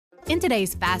In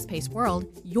today's fast-paced world,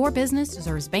 your business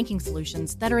deserves banking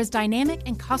solutions that are as dynamic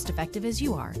and cost-effective as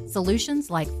you are. Solutions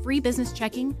like free business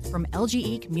checking from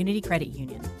LGE Community Credit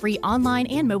Union, free online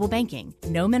and mobile banking,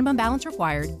 no minimum balance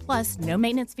required, plus no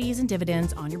maintenance fees and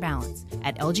dividends on your balance.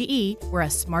 At LGE, we're a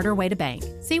smarter way to bank.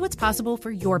 See what's possible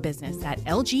for your business at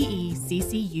lgeccu.org.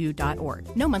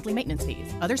 No monthly maintenance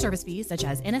fees. Other service fees such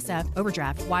as NSF,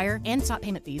 overdraft, wire, and stop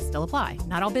payment fees still apply.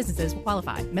 Not all businesses will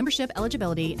qualify. Membership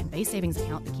eligibility and base savings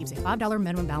account that keeps a $5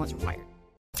 minimum balance required.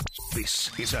 This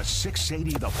is a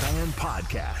 680 The Fan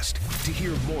podcast. To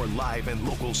hear more live and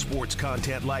local sports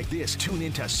content like this, tune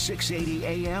into 680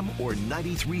 AM or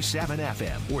 93.7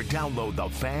 FM or download the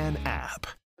Fan app.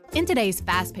 In today's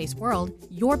fast-paced world,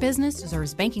 your business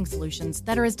deserves banking solutions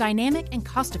that are as dynamic and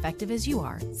cost-effective as you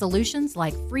are. Solutions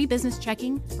like free business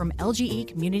checking from LGE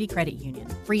Community Credit Union,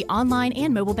 free online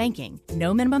and mobile banking,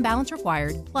 no minimum balance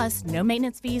required, plus no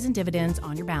maintenance fees and dividends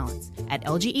on your balance. At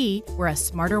LGE, we're a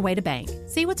smarter way to bank.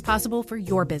 See what's possible for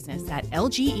your business at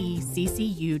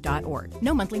lgeccu.org.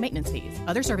 No monthly maintenance fees.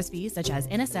 Other service fees such as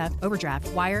NSF, overdraft,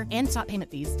 wire, and stop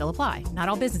payment fees still apply. Not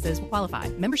all businesses will qualify.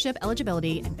 Membership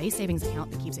eligibility and base savings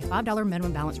account that keeps a $5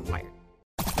 minimum balance required.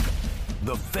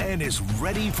 The Fan is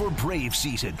ready for Brave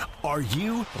season. Are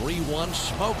you? 3-1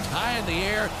 smoked high in the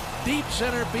air, deep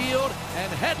center field,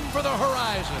 and heading for the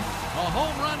horizon. A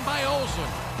home run by Olsen.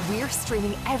 We're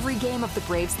streaming every game of the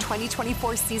Braves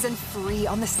 2024 season free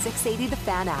on the 680 The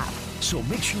Fan app. So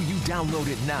make sure you download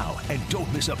it now and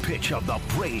don't miss a pitch of the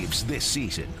Braves this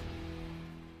season.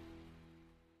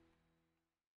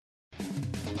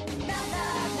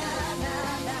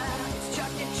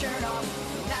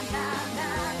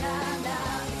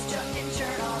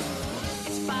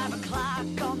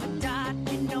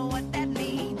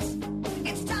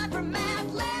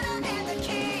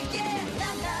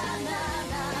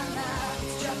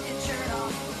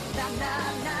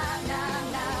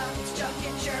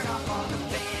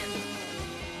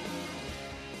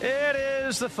 It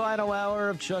is the final hour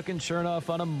of Chuck and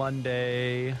Chernoff on a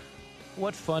Monday.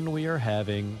 What fun we are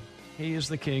having. He is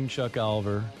the king, Chuck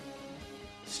Oliver.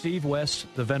 Steve West,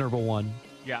 the venerable one.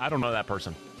 Yeah, I don't know that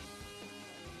person.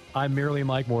 I'm merely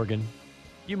Mike Morgan.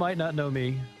 You might not know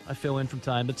me. I fill in from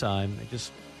time to time. They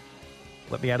just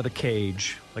let me out of the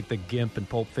cage, like the Gimp in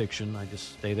Pulp Fiction. I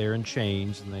just stay there in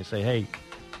chains, and they say, hey,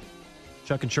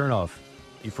 Chuck and Chernoff,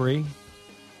 you free?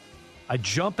 I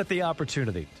jump at the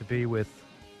opportunity to be with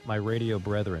my radio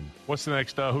brethren. What's the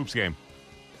next hoops game?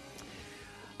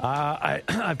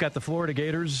 I've got the Florida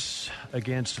Gators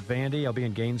against Vandy. I'll be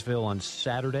in Gainesville on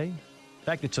Saturday. In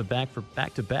fact, it's a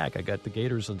back-to-back. I got the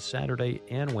Gators on Saturday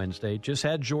and Wednesday. Just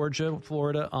had Georgia,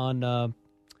 Florida on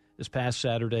this past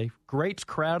Saturday. Great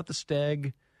crowd at the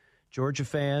Steg. Georgia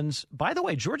fans. By the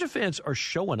way, Georgia fans are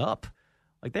showing up.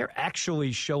 Like, they're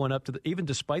actually showing up to even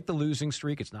despite the losing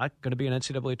streak. It's not going to be an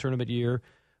NCAA tournament year.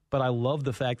 But I love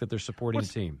the fact that they're supporting the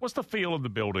team. What's the feel of the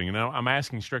building? You know, I'm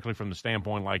asking strictly from the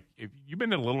standpoint, like, if you've been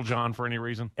to Little John for any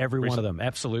reason? Every one of them,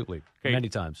 absolutely. Okay. Many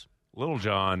times. Little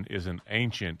John is an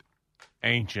ancient,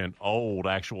 old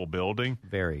actual building.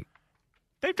 Very.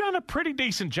 They've done a pretty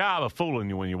decent job of fooling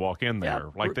you when you walk in there.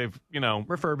 Yeah. Like, they've,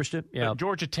 refurbished it. Yeah.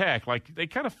 Georgia Tech, like, they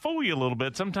kind of fool you a little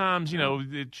bit. Sometimes,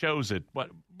 it shows it. What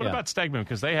about Stegman?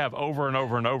 Because they have over and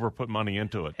over and over put money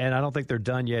into it. And I don't think they're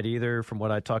done yet either. From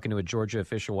what I talking to a Georgia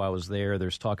official while I was there,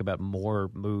 there's talk about more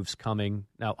moves coming.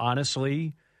 Now,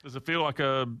 honestly, does it feel like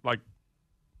a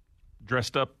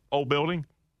dressed up old building?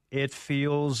 It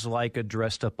feels like a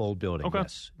dressed up old building. Okay,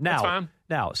 yes. That's fine.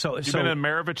 Now, you've been in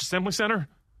Maravich Assembly Center?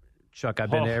 Chuck,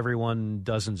 I've been to every one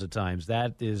dozens of times.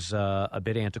 That is a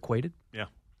bit antiquated. Yeah.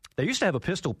 They used to have a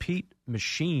Pistol Pete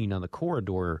machine on the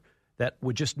corridor that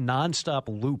would just nonstop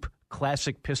loop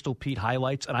classic Pistol Pete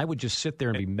highlights, and I would just sit there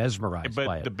and be mesmerized by it.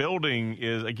 But the building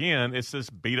is, again, it's this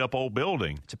beat-up old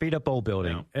building. It's a beat-up old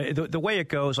building. Yeah. The way it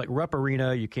goes, like Rupp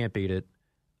Arena, you can't beat it.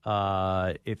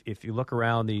 If you look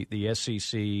around the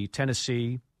SEC,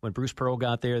 Tennessee, when Bruce Pearl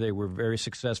got there, they were very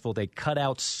successful. They cut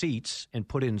out seats and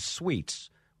put in suites,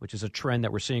 which is a trend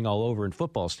that we're seeing all over in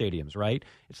football stadiums, right?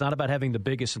 It's not about having the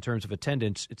biggest in terms of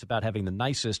attendance. It's about having the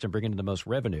nicest and bringing in the most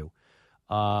revenue.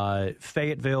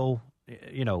 Fayetteville,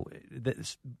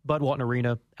 Bud Walton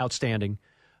Arena, outstanding.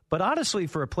 But honestly,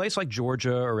 for a place like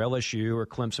Georgia or LSU or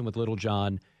Clemson with Little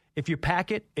John, if you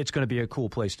pack it, it's going to be a cool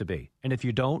place to be. And if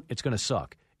you don't, it's going to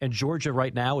suck. And Georgia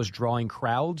right now is drawing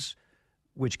crowds,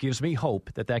 which gives me hope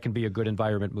that can be a good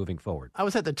environment moving forward. I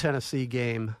was at the Tennessee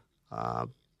game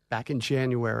back in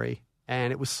January,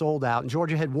 and it was sold out. And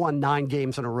Georgia had won 9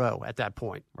 games in a row at that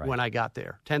point when I got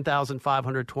there.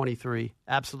 10,523,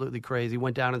 absolutely crazy.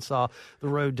 Went down and saw the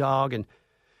Road Dogg and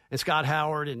Scott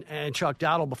Howard and Chuck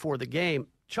Dowdle before the game.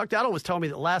 Chuck Dowdle was telling me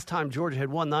that last time Georgia had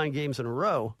won 9 games in a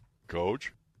row,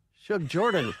 Coach? Shug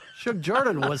Jordan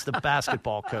was the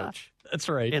basketball coach. That's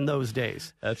right. In those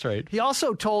days. That's right. He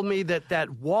also told me that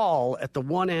wall at the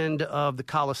one end of the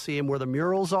Coliseum where the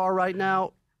murals are right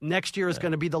now, next year is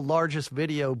going to be the largest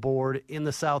video board in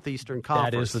the Southeastern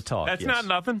Conference. That is the talk. That's yes. not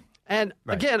nothing. And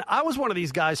again, I was one of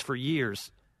these guys for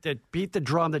years that beat the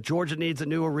drum that Georgia needs a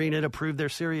new arena to prove they're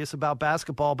serious about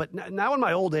basketball. But now in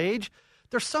my old age,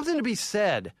 there's something to be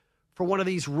said for one of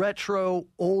these retro,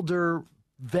 older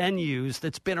venues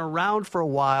that's been around for a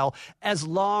while, as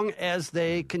long as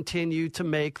they continue to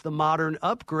make the modern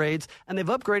upgrades. And they've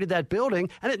upgraded that building,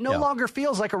 and it no longer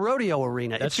feels like a rodeo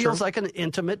arena. That's it feels true. like an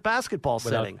intimate basketball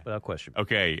setting. Without question.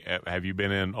 Okay, have you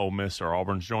been in Ole Miss or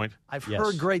Auburn's joint? I've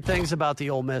heard great things about the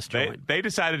Ole Miss joint. They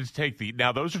decided to take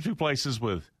now those are two places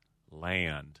with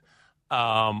land.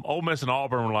 Ole Miss and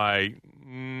Auburn were like,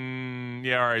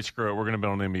 yeah, all right, screw it. We're going to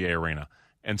build an NBA arena.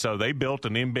 And so they built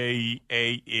an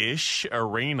NBA-ish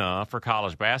arena for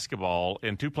college basketball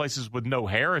in two places with no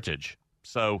heritage.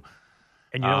 So,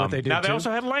 and you know what they did now they too? also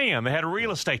had land. They had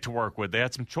real estate to work with. They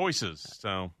had some choices.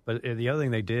 So, but the other thing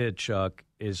they did, Chuck,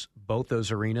 is both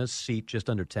those arenas seat just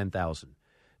under 10,000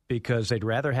 because they'd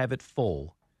rather have it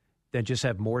full than just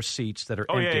have more seats that are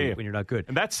empty when you're not good.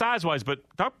 And that's size-wise, but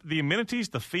the amenities,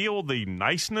 the feel, the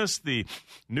niceness, the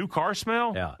new car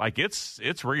smell, like it's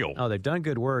real. Oh, they've done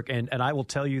good work. And I will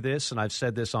tell you this, and I've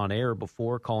said this on air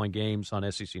before, calling games on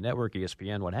SEC Network,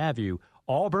 ESPN, what have you,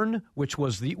 Auburn, which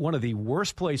was one of the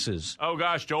worst places. Oh,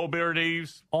 gosh, Joel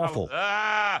Beardees. Awful.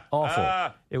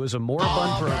 Awful. It was a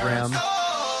moribund program.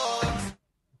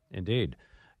 Indeed.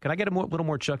 Can I get a little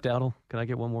more Chuck Dowdle? Can I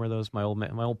get one more of those? My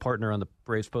old partner on the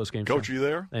Braves postgame show. Coach, are you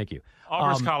there? Thank you.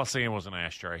 Auburn's Coliseum was an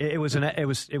ashtray. It was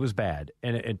bad,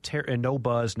 and no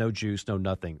buzz, no juice, no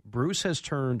nothing. Bruce has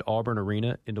turned Auburn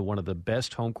Arena into one of the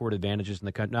best home court advantages in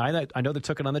the country. Now, I know they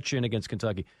took it on the chin against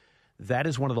Kentucky. That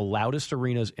is one of the loudest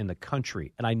arenas in the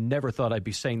country, and I never thought I'd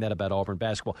be saying that about Auburn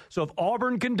basketball. So if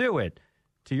Auburn can do it,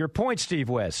 to your point, Steve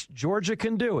West, Georgia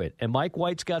can do it. And Mike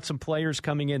White's got some players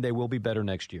coming in. They will be better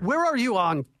next year. Where are you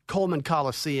on Coleman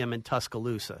Coliseum in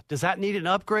Tuscaloosa? Does that need an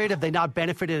upgrade? Have they not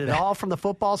benefited at all from the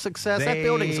football success? That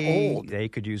building's old. They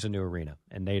could use a new arena.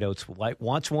 And Nate Oates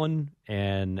wants one.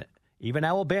 And even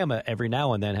Alabama every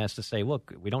now and then has to say,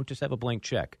 look, we don't just have a blank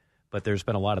check. But there's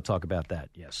been a lot of talk about that,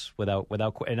 yes.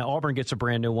 And Auburn gets a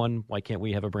brand new one. Why can't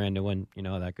we have a brand new one? You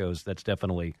know how that goes. That's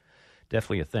definitely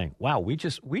a thing. Wow, we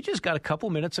just got a couple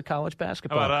minutes of college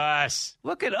basketball. How about us?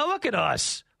 Look at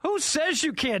us. Who says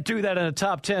you can't do that in a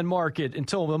top 10 market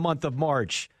until the month of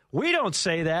March? We don't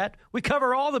say that. We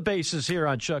cover all the bases here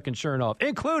on Chuck and Chernoff,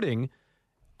 including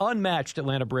unmatched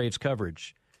Atlanta Braves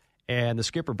coverage. And the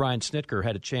skipper, Brian Snitker,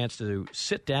 had a chance to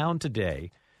sit down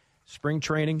today. Spring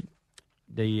training,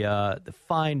 the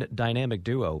fine dynamic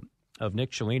duo of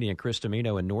Nick Cellini and Chris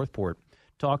Domino in Northport,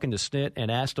 talking to Snit and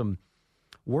asked him,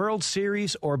 World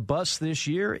Series or bust this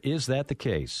year? Is that the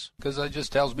case? Because it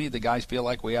just tells me the guys feel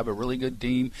like we have a really good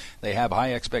team. They have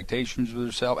high expectations for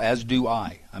themselves, as do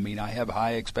I. I mean, I have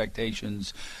high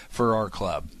expectations for our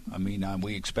club. I mean,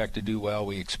 we expect to do well.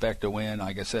 We expect to win.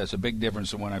 Like I said, it's a big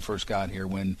difference than when I first got here.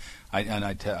 When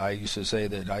I used to say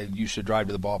that I used to drive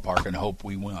to the ballpark and hope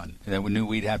we won. And then we knew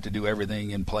we'd have to do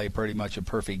everything and play pretty much a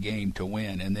perfect game to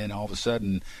win. And then all of a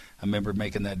sudden, I remember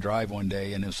making that drive one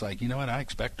day, and it's like, you know what, I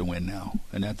expect to win now.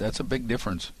 And that's a big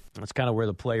difference. That's kind of where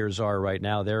the players are right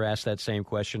now. They're asked that same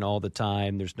question all the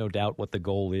time. There's no doubt what the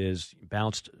goal is.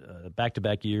 Bounced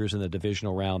back-to-back years in the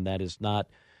divisional round. That is not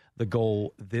the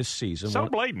goal this season. So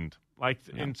blatant.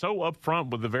 And so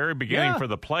upfront with the very beginning for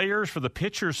the players, for the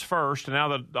pitchers first, and now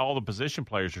that all the position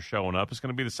players are showing up, it's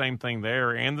going to be the same thing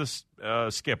there, and the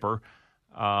skipper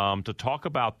to talk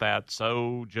about that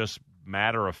so just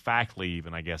matter-of-factly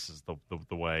even, I guess, is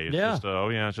the way. It's just,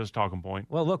 it's just a talking point.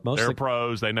 Well, look, they're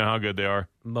pros. They know how good they are.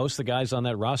 Most of the guys on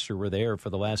that roster were there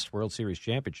for the last World Series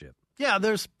championship. Yeah,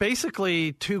 there's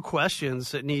basically two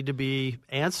questions that need to be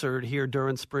answered here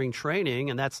during spring training,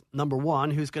 and that's, number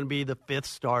one, who's going to be the fifth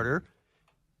starter,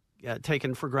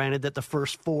 taken for granted that the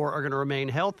first four are going to remain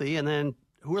healthy, and then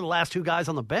who are the last two guys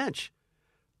on the bench?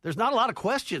 There's not a lot of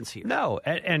questions here. No,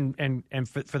 and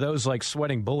for those like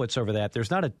sweating bullets over that, there's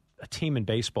not a team in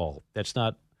baseball that's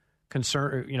not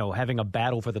concerned, having a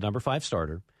battle for the number 5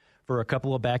 starter, for a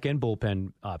couple of back-end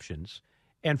bullpen options,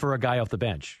 and for a guy off the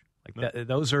bench.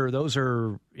 Those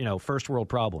are first world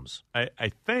problems.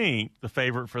 I think the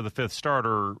favorite for the fifth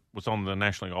starter was on the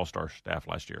National League All-Star staff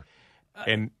last year,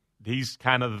 and he's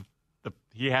kind of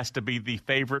he has to be the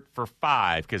favorite for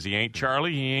 5 because he ain't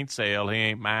Charlie, he ain't Sale, he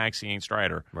ain't Max, he ain't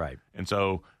Strider. Right. And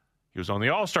so he was on the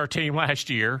All-Star team last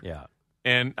year. Yeah.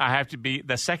 And I have to be –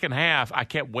 the second half, I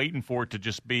kept waiting for it to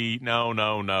just be,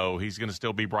 no. He's going to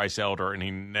still be Bryce Elder, and he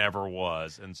never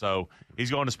was. And so he's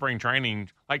going to spring training.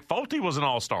 Like, Fulte was an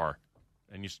all-star,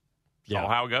 and you saw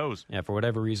how it goes. Yeah, for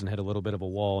whatever reason, hit a little bit of a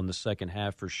wall in the second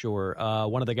half for sure.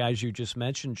 One of the guys you just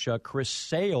mentioned, Chuck, Chris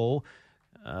Sale,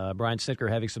 Brian Snitker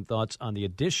having some thoughts on the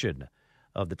addition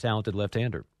of the talented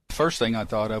left-hander. First thing I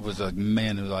thought of was, I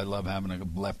love having a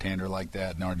left-hander like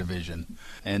that in our division.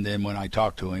 And then when I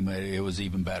talked to him, it was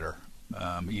even better.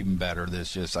 I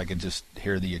could just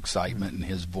hear the excitement in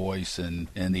his voice, and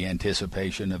the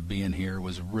anticipation of being here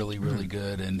was really, really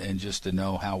good. And just to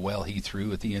know how well he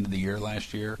threw at the end of the year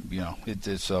last year,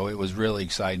 so it was really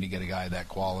exciting to get a guy of that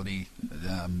quality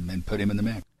and put him in the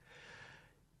mix.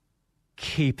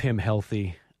 Keep him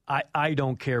healthy. I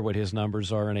don't care what his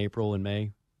numbers are in April and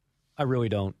May. I really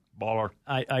don't. Baller.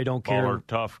 I don't care. Baller,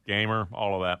 tough, gamer,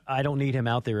 all of that. I don't need him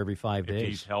out there every 5 days. If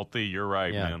he's healthy, you're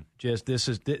right, man. Just this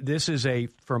is a,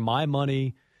 for my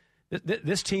money,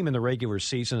 this team in the regular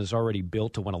season is already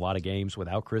built to win a lot of games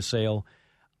without Chris Sale.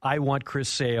 I want Chris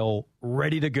Sale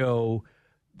ready to go.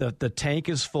 The tank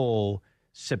is full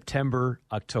September,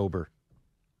 October.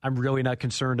 I'm really not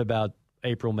concerned about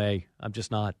April, May. I'm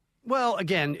just not. Well,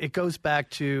 again, it goes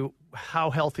back to how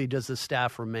healthy does the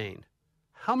staff remain?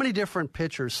 How many different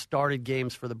pitchers started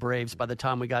games for the Braves by the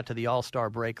time we got to the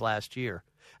All-Star break last year?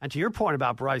 And to your point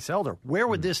about Bryce Elder, where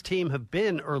would this team have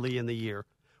been early in the year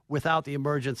without the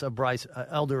emergence of Bryce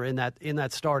Elder in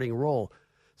that starting role?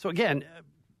 So again,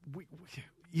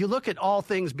 you look at all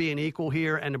things being equal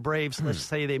here, and the Braves, let's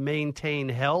say they maintain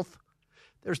health.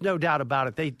 There's no doubt about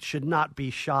it. They should not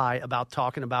be shy about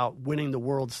talking about winning the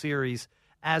World Series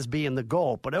as being the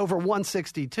goal. But over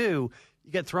 162,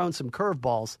 you get thrown some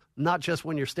curveballs, not just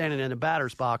when you're standing in a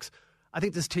batter's box. I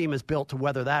think this team is built to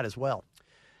weather that as well.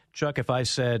 Chuck, if I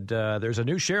said there's a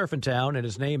new sheriff in town and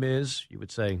his name is, you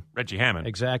would say? Reggie Hammond.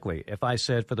 Exactly. If I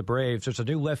said for the Braves there's a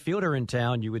new left fielder in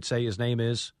town, you would say his name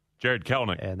is? Jared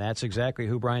Kelenic. And that's exactly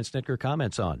who Brian Snitker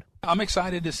comments on. I'm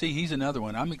excited to see he's another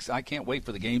one. I can't wait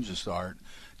for the games to start,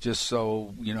 just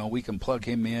so we can plug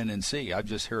him in and see. I've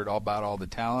just heard all about all the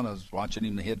talent. I was watching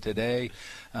him hit today,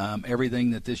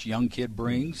 everything that this young kid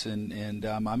brings, and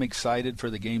I'm excited for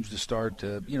the games to start.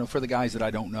 For the guys that I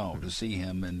don't know, to see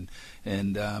him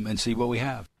and see what we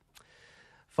have.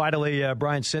 Finally,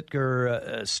 Brian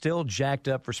Snitker still jacked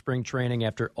up for spring training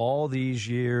after all these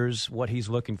years. What he's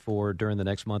looking for during the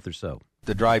next month or so.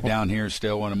 The drive down here is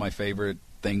still one of my favorite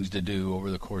things to do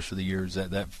over the course of the years.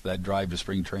 That drive to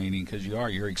spring training, because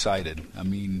you're excited. I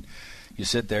mean, you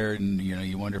sit there and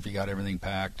you wonder if you got everything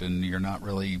packed, and you're not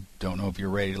really don't know if you're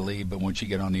ready to leave. But once you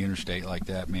get on the interstate like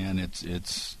that, man,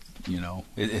 it's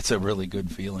a really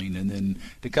good feeling. And then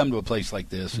to come to a place like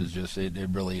this is just it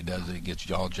really does. It gets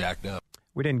you all jacked up.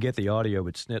 We didn't get the audio,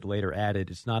 but Snit later added,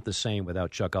 it's not the same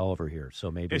without Chuck Oliver here.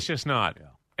 So maybe it's just not. Yeah.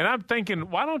 And I'm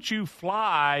thinking, why don't you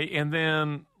fly and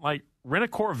then rent a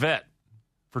Corvette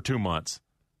for 2 months?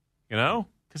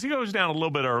 Because he goes down a little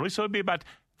bit early, so it'd be about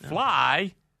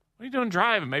fly. What are you doing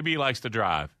driving? Maybe he likes to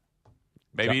drive.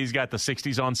 Maybe he's got the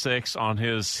 60s on 6 on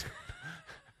his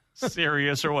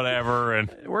Sirius or whatever, and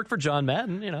it worked for John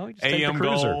Madden. He just AM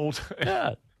Gold.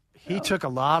 Yeah. He took a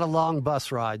lot of long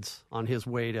bus rides on his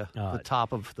way to the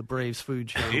top of the Braves food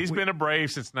chain. He's been a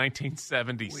Brave since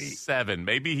 1977.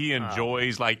 Maybe he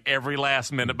enjoys every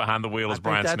last minute behind the wheel as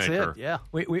Brian Snitker. Yeah,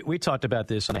 we talked about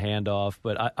this in a handoff,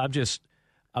 but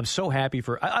I'm so happy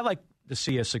for. I like to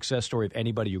see a success story of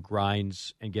anybody who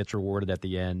grinds and gets rewarded at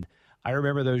the end. I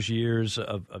remember those years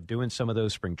of doing some of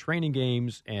those spring training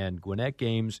games and Gwinnett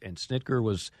games, and Snitker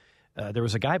was. There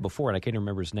was a guy before, and I can't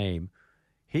remember his name.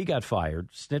 He got fired.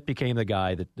 Snit became the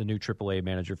guy, the new AAA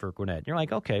manager for Gwinnett. And you're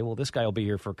like, okay, well, this guy will be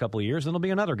here for a couple of years, then there'll be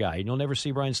another guy, and you'll never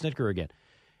see Brian Snitker again.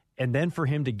 And then for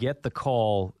him to get the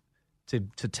call to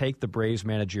take the Braves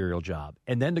managerial job,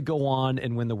 and then to go on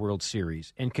and win the World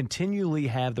Series, and continually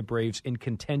have the Braves in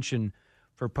contention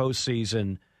for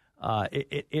postseason,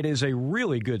 it is a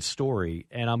really good story.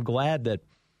 And I'm glad that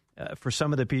for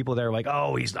some of the people that are like,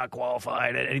 oh, he's not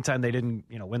qualified. Anytime they didn't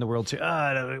win the World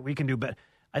Series, we can do better.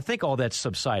 I think all that's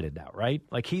subsided now, right?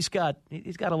 He's got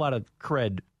a lot of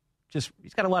cred.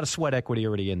 He's got a lot of sweat equity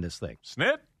already in this thing.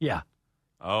 Snit? Yeah.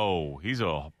 Oh, he's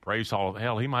a Braves Hall.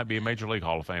 Hell, he might be a Major League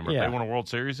Hall of Famer. Yeah. They won a World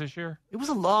Series this year? It was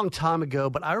a long time ago,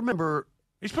 but I remember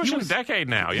he's pushing a decade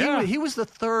now. Yeah, he was the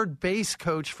third base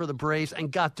coach for the Braves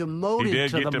and got demoted. He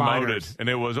did to get the demoted, minors. and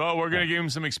it was we're going to give him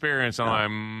some experience. And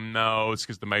I'm no, it's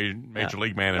because the Major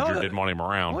League manager didn't want him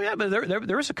around. Well, yeah, but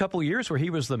there was a couple of years where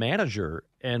he was the manager,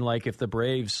 and if the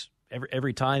Braves.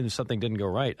 Every time something didn't go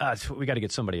right, we got to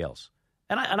get somebody else.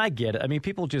 And I get it. I mean,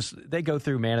 people they go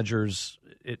through managers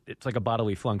it's like a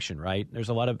bodily function, right? There's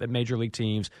a lot of major league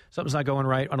teams. Something's not going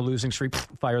right on a losing streak,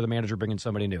 fire the manager, bring in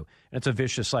somebody new. And it's a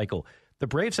vicious cycle. The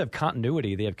Braves have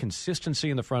continuity. They have consistency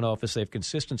in the front office. They have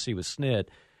consistency with Snit.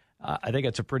 I think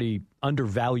it's a pretty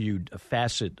undervalued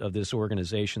facet of this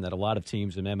organization that a lot of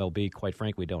teams in MLB, quite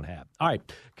frankly, don't have. All right,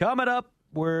 coming up,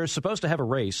 we're supposed to have a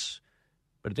race,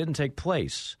 but it didn't take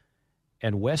place.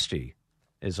 And Westy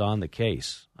is on the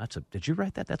case. Did you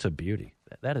write that? That's a beauty.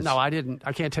 That is. No, I didn't.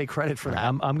 I can't take credit for that.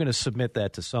 I'm going to submit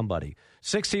that to somebody.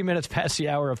 16 minutes past the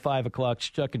hour of 5 o'clock.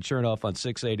 Chuck and Chernoff on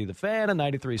 680 The Fan and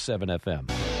 93.7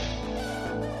 FM.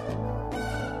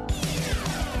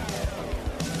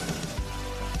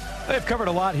 They've covered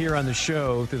a lot here on the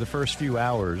show through the first few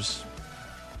hours.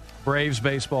 Braves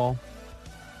baseball,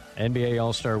 NBA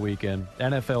All-Star Weekend,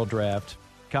 NFL Draft,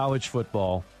 college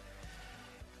football.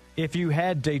 If you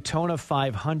had Daytona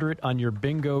 500 on your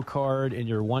bingo card and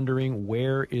you're wondering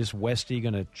where is Westy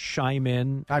going to chime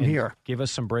in, I'm here. Give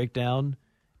us some breakdown,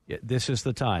 this is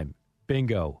the time.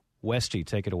 Bingo. Westy,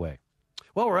 take it away.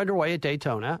 Well, we're underway at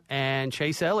Daytona, and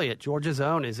Chase Elliott, Georgia's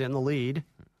own, is in the lead.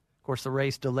 Of course, the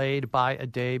race delayed by a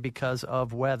day because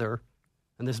of weather,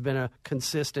 and this has been a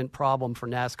consistent problem for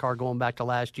NASCAR going back to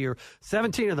last year.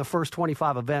 17 of the first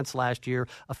 25 events last year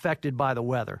affected by the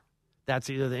weather.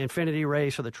 That's either the Infinity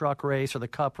race or the truck race or the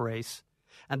Cup race.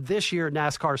 And this year,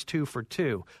 NASCAR's 2 for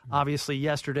 2. Obviously,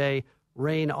 yesterday,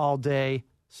 rain all day,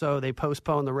 so they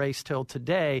postponed the race till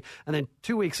today. And then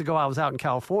 2 weeks ago, I was out in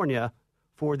California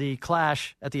for the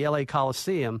Clash at the LA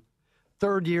Coliseum.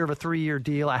 Third year of a 3-year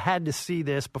deal. I had to see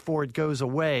this before it goes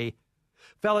away.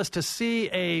 Fellas, to see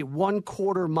a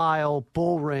 1/4 mile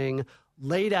bull ring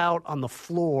laid out on the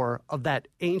floor of that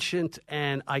ancient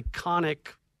and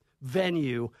iconic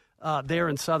venue there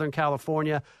in Southern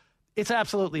California, it's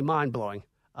absolutely mind-blowing.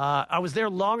 I was there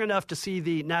long enough to see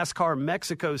the NASCAR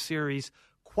Mexico Series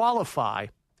qualify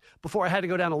before I had to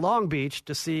go down to Long Beach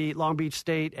to see Long Beach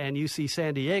State and UC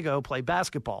San Diego play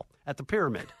basketball at the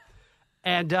Pyramid.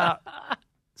 And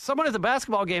someone at the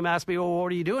basketball game asked me, well,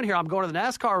 what are you doing here? I'm going to the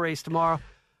NASCAR race tomorrow.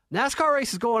 NASCAR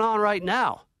race is going on right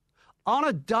now. On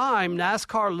a dime,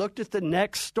 NASCAR looked at the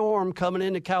next storm coming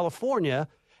into California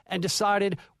and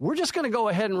decided, we're just going to go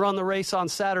ahead and run the race on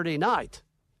Saturday night.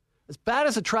 As bad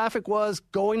as the traffic was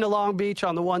going to Long Beach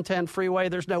on the 110 freeway,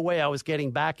 there's no way I was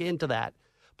getting back into that.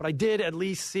 But I did at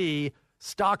least see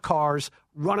stock cars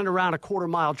running around a 1/4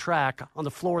 mile track on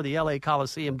the floor of the LA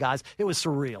Coliseum, guys. It was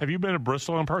surreal. Have you been to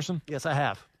Bristol in person? Yes, I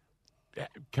have.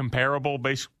 Comparable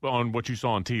based on what you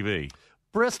saw on TV?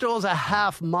 Bristol is a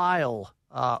 1/2 mile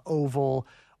oval,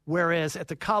 whereas at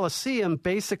the Coliseum,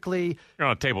 basically You're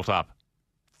on a tabletop.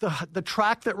 the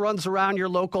track that runs around your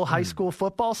local high school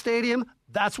football stadium,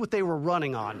 that's what they were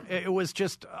running on. It was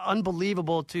just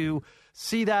unbelievable to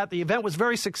see that. The event was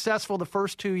very successful the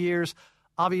first 2 years.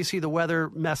 Obviously, the weather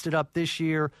messed it up this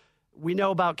year. We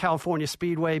know about California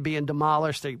Speedway being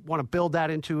demolished. They want to build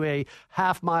that into a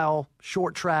 1/2 mile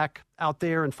short track out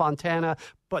there in Fontana,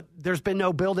 but there's been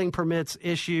no building permits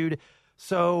issued.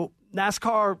 So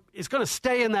NASCAR is going to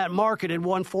stay in that market in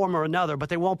one form or another, but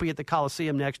they won't be at the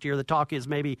Coliseum next year. The talk is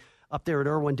maybe up there at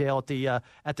Irwindale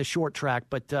at the short track.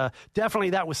 But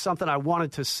definitely that was something I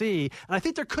wanted to see. And I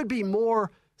think there could be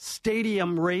more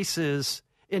stadium races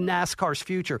in NASCAR's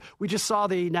future. We just saw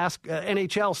the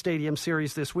NHL Stadium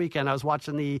Series this weekend. I was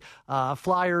watching the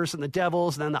Flyers and the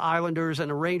Devils and then the Islanders and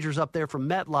the Rangers up there from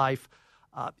MetLife.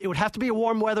 It would have to be a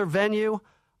warm weather venue,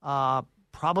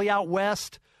 probably out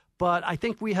west. But I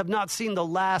think we have not seen the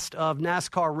last of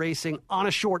NASCAR racing on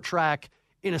a short track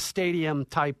in a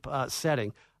stadium-type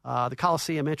setting. The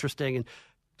Coliseum, interesting. And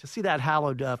to see that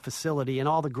hallowed facility and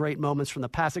all the great moments from the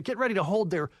past. They get ready to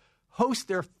host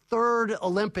their 3rd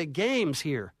Olympic Games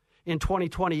here in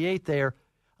 2028 there.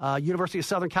 University of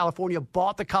Southern California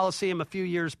bought the Coliseum a few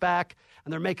years back,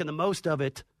 and they're making the most of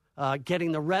it,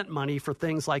 getting the rent money for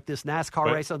things like this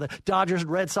NASCAR race. So the Dodgers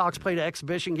and Red Sox played an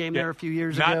exhibition game there a few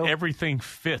years ago. Not everything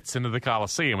fits into the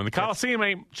Coliseum. And the Coliseum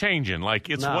ain't changing. Like,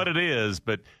 it's what it is,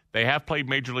 but they have played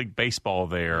Major League Baseball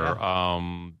there.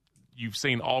 Yeah. You've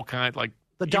seen all kinds, like...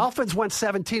 The Dolphins went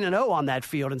 17-0 on that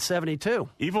field in 72.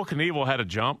 Evel Knievel had a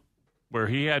jump where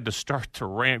he had to start to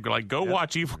ramp. Like, go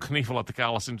watch Evel Knievel at the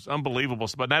Coliseum. It's unbelievable.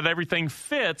 But not everything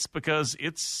fits because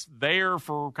it's there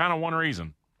for kind of one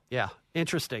reason. Yeah,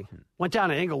 interesting. Went down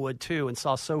to Inglewood, too, and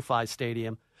saw SoFi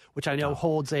Stadium, which I know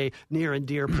holds a near and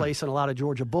dear place in a lot of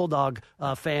Georgia Bulldog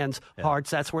fans' hearts.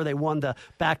 That's where they won the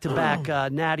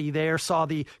back-to-back Natty there. Saw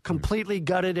the completely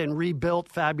gutted and rebuilt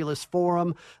fabulous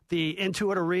Forum, the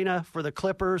Intuit Arena for the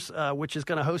Clippers, which is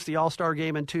going to host the All-Star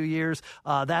Game in 2 years.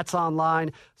 That's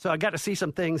online. So I got to see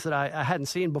some things that I hadn't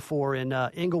seen before in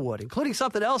Inglewood, including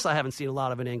something else I haven't seen a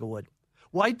lot of in Inglewood.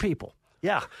 White people.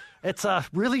 Yeah, it's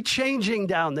really changing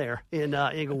down there in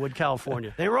Inglewood,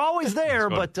 California. They were always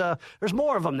there, but there's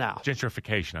more of them now.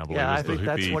 Gentrification, I believe. Yeah, is I think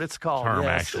that's what it's called. Term,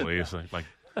 yes. Actually, it's like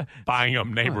buying up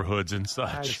neighborhoods and such.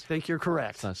 I think you're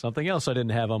correct. Something else I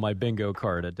didn't have on my bingo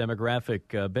card, a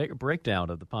demographic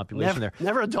breakdown of the population there.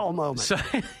 Never a dull moment. So,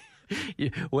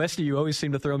 Westy, you always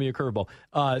seem to throw me a curveball.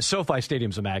 SoFi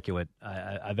Stadium's immaculate.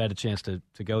 I've had a chance to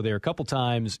go there a couple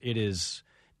times. It is...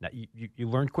 Now, you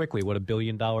learn quickly what $1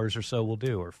 billion or so will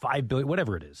do, or $5 billion,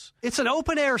 whatever it is. It's an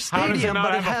open-air stadium,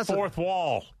 but it has a fourth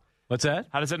wall. What's that?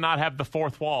 How does it not have the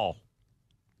fourth wall?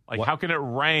 Like, how can it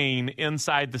rain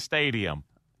inside the stadium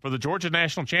for the Georgia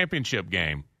National Championship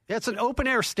game? Yeah, it's an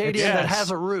open-air stadium that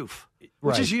has a roof,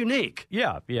 which is unique.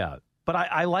 Yeah. But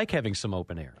I like having some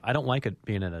open air. I don't like it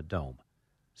being in a dome.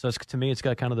 So to me, it's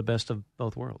got kind of the best of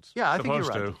both worlds. Yeah, I think you're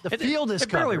right. The field is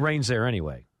covered. It barely rains there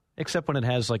anyway. Except when it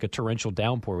has like a torrential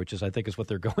downpour, which is, I think, is what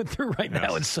they're going through right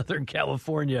now in Southern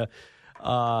California.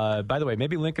 By the way,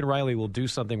 maybe Lincoln Riley will do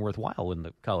something worthwhile in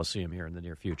the Coliseum here in the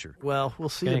near future. Well, we'll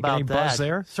see about any that. Buzz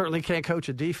there? Certainly can't coach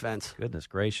a defense. Goodness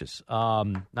gracious.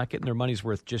 Not getting their money's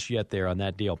worth just yet there on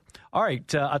that deal. All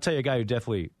right, I'll tell you a guy who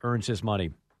definitely earns his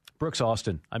money. Brooks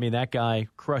Austin. I mean, that guy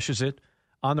crushes it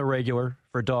on the regular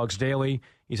for Dogs Daily.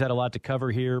 He's had a lot to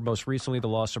cover here. Most recently, the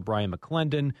loss of Brian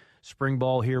McClendon. Spring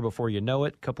ball here before you know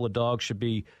it. A couple of dogs should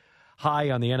be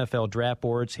high on the NFL draft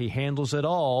boards. He handles it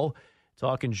all.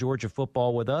 Talking Georgia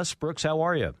football with us. Brooks, how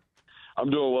are you?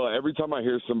 I'm doing well. Every time I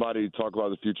hear somebody talk about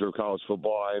the future of college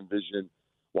football, I envision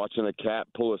watching a cat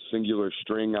pull a singular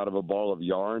string out of a ball of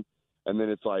yarn, and then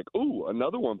it's like, ooh,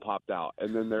 another one popped out.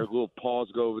 And then their little paws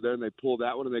go over there, and they pull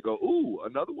that one, and they go, ooh,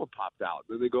 another one popped out.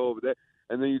 Then they go over there.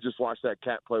 And then you just watch that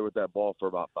cat play with that ball for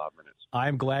about 5 minutes.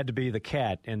 I'm glad to be the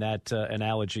cat in that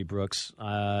analogy, Brooks,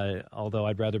 although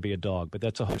I'd rather be a dog, but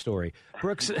that's a whole story.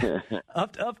 Brooks,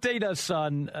 update us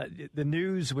on the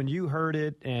news when you heard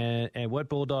it and what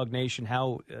Bulldog Nation,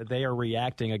 how they are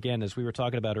reacting. Again, as we were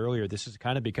talking about earlier, this is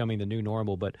kind of becoming the new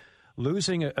normal, but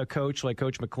losing a coach like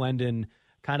Coach McClendon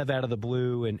kind of out of the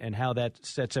blue and how that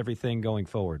sets everything going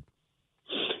forward.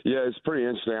 Yeah, it's pretty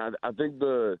interesting. I think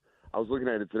I was looking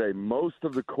at it today. Most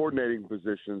of the coordinating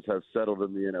positions have settled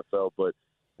in the NFL, but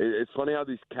it's funny how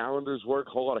these calendars work. A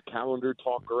whole lot of calendar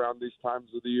talk around these times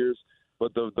of the years,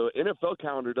 but the NFL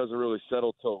calendar doesn't really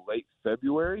settle till late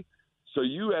February. So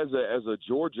you, as a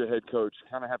Georgia head coach,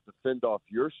 kind of have to fend off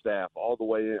your staff all the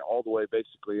way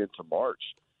basically into March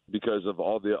because of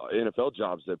all the NFL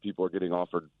jobs that people are getting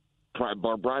offered.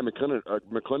 Brian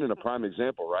McClendon, a prime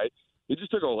example, right? He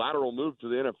just took a lateral move to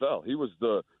the NFL. He was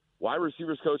the wide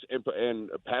receivers coach and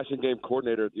a passing game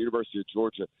coordinator at the University of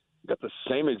Georgia. He got the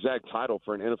same exact title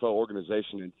for an NFL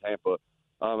organization in Tampa.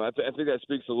 I think that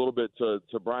speaks a little bit to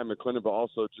Brian McClendon, but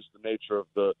also just the nature of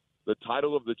the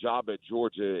title of the job at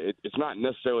Georgia. It's not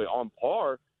necessarily on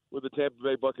par with the Tampa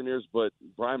Bay Buccaneers, but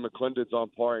Brian McClendon's on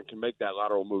par and can make that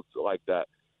lateral move like that.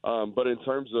 But in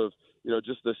terms of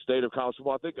just the state of college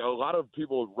football, I think a lot of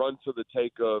people run to the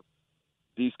take of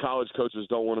these college coaches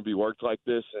don't want to be worked like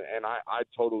this, and I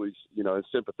totally, am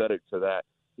sympathetic to that.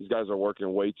 These guys are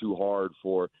working way too hard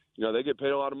for, they get paid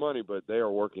a lot of money, but they are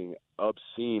working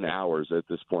obscene hours at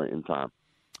this point in time.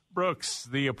 Brooks,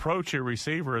 the approach at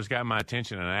receiver has got my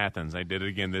attention in Athens. They did it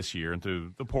again this year and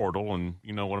through the portal, and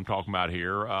you know what I'm talking about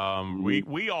here.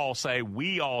 We all say,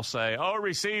 oh,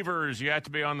 receivers, you have to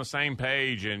be on the same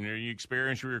page and you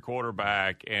experience your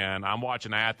quarterback. And I'm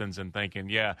watching Athens and thinking,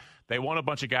 yeah, they want a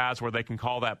bunch of guys where they can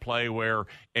call that play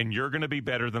and you're going to be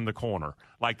better than the corner.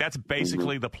 Like, that's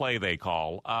basically the play they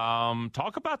call.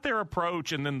 Talk about their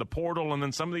approach and then the portal and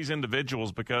then some of these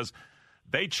individuals, because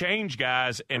they change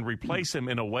guys and replace them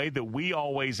in a way that we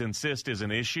always insist is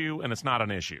an issue, and it's not an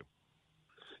issue.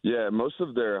 Yeah, most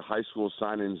of their high school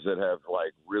signings that have,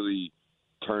 really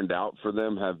turned out for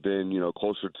them have been,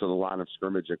 closer to the line of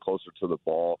scrimmage and closer to the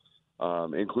ball,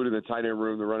 including the tight end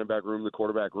room, the running back room, the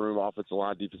quarterback room, offensive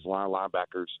line, defensive line,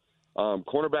 linebackers.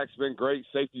 Cornerback's been great.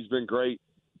 Safety's been great.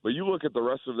 But you look at the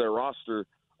rest of their roster,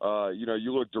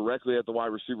 you look directly at the wide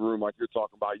receiver room like you're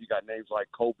talking about. You got names like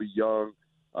Colby Young,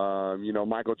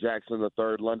 Michael Jackson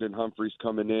III, London Humphreys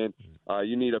coming in.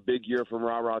 You need a big year from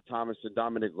Ra Thomas and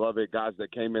Dominic Lovett, guys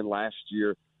that came in last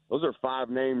year. Those are 5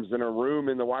 names in a room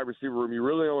in the wide receiver room. You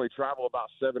really only travel about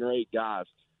 7 or 8 guys.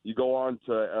 You go on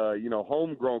to,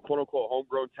 homegrown, quote-unquote,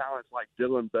 homegrown talents like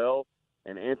Dylan Bell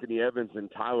and Anthony Evans and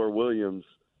Tyler Williams,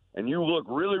 and you look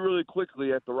really, really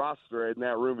quickly at the roster in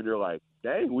that room, and you're like,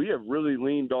 dang, we have really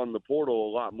leaned on the portal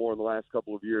a lot more in the last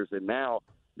couple of years, and now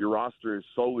your roster is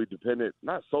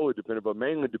not solely dependent, but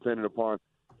mainly dependent upon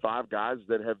 5 guys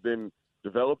that have been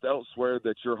developed elsewhere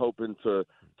that you're hoping to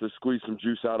squeeze some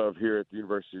juice out of here at the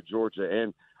University of Georgia.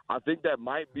 And I think that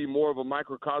might be more of a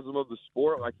microcosm of the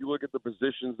sport. Like, you look at the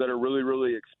positions that are really,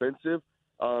 really expensive,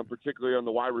 particularly on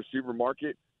the wide receiver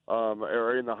market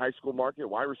or in the high school market.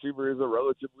 Wide receiver is a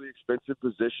relatively expensive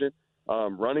position.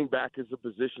 Running back is a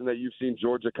position that you've seen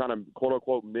Georgia kind of,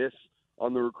 quote-unquote, miss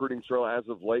on the recruiting trail as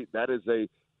of late. That is a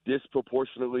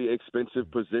disproportionately expensive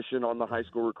position on the high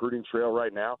school recruiting trail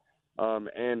right now.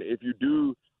 And if you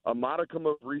do a modicum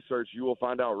of research, you will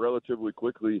find out relatively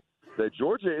quickly that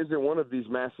Georgia isn't one of these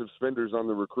massive spenders on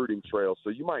the recruiting trail. So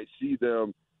you might see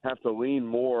them have to lean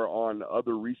more on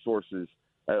other resources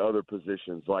at other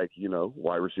positions like,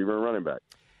 wide receiver and running back.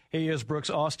 He is Brooks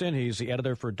Austin. He's the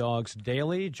editor for Dogs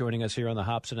Daily, joining us here on the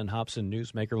Hobson and Hobson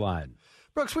Newsmaker Line.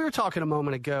 Brooks, we were talking a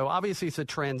moment ago. Obviously, it's a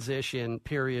transition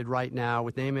period right now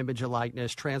with name, image, and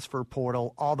likeness, transfer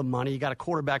portal, all the money. You got a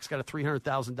quarterback's got a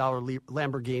 $300,000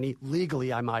 Lamborghini,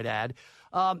 legally, I might add.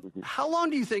 How long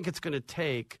do you think it's going to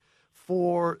take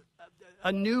for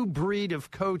a new breed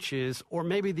of coaches, or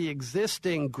maybe the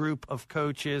existing group of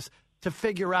coaches, to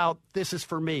figure out this is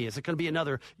for me? Is it going to be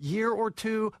another year or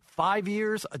two, 5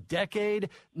 years, a decade?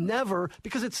 Never,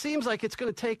 because it seems like it's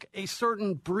going to take a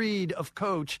certain breed of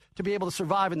coach to be able to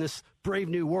survive in this brave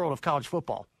new world of college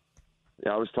football.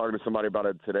 Yeah, I was talking to somebody about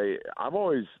it today. I've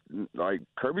always,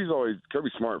 Kirby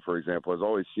Smart, for example, has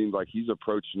always seemed like he's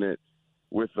approaching it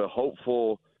with the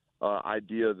hopeful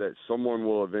idea that someone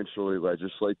will eventually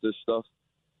legislate this stuff.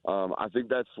 I think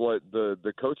that's what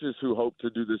the coaches who hope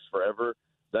to do this forever,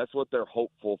 that's what they're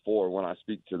hopeful for when I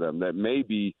speak to them, that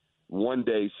maybe one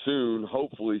day soon,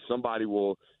 hopefully, somebody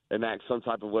will enact some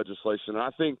type of legislation. And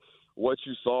I think what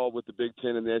you saw with the Big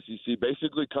Ten and the SEC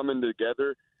basically coming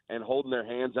together and holding their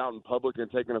hands out in public and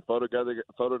taking a photo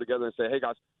together and say, hey,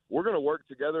 guys, we're going to work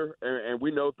together, and we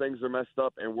know things are messed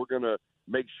up, and we're going to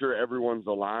make sure everyone's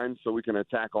aligned so we can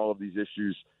attack all of these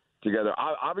issues together.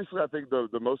 Obviously, I think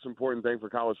the most important thing for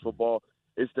college football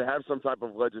is to have some type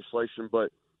of legislation,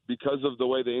 but because of the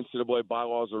way the NCAA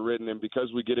bylaws are written and because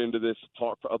we get into this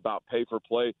talk about pay for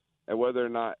play and whether or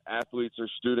not athletes are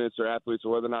students or athletes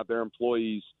or whether or not they're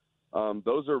employees,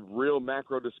 those are real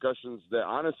macro discussions that,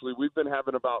 honestly, we've been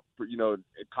having about,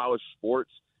 college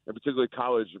sports and particularly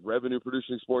college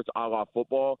revenue-producing sports a la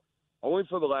football only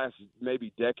for the last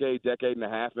maybe decade and a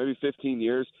half, maybe 15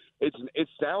 years. It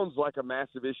sounds like a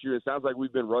massive issue. It sounds like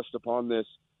we've been rushed upon this,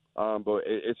 but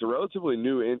it's a relatively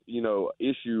new,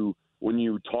 issue when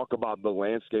you talk about the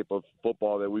landscape of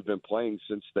football that we've been playing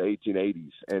since the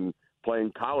 1880s and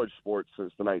playing college sports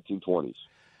since the 1920s.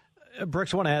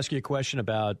 Brooks, I want to ask you a question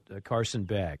about Carson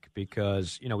Beck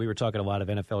because, we were talking a lot of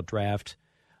NFL draft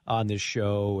on this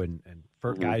show and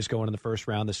guys going in the first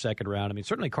round, the second round. I mean,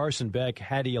 certainly Carson Beck,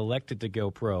 had he elected to go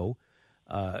pro,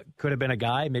 could have been a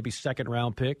guy, maybe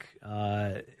second-round pick.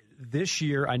 This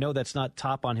year, I know that's not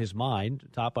top on his mind.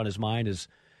 Top on his mind is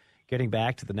getting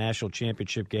back to the national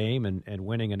championship game and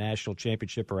winning a national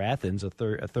championship for Athens, a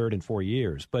third in 4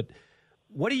 years. But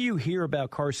what do you hear about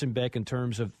Carson Beck in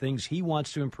terms of things he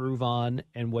wants to improve on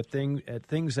and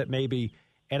things that maybe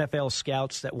NFL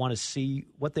scouts that want to see,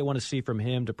 what they want to see from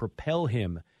him to propel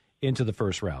him into the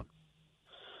first round?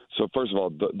 So first of all,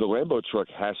 the Lambo truck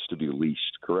has to be leased,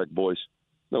 correct, boys?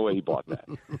 No way he bought that.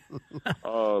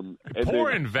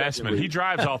 Poor investment. He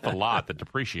drives off the lot, the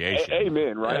depreciation.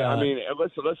 Amen, right? I mean,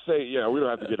 let's say, we don't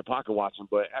have to get a pocket watching,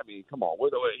 but, I mean, come on.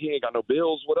 He ain't got no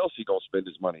bills. What else he going to spend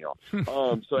his money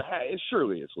on?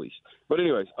 Surely it's leased. But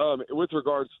anyways, with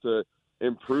regards to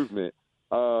improvement,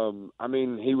 I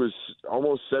mean, he was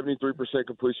almost 73%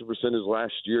 completion percentage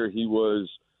last year. He was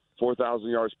 4,000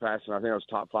 yards passing. I think I was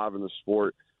top 5 in the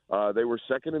sport. They were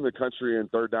second in the country in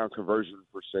third down conversion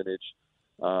percentage.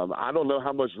 I don't know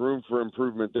how much room for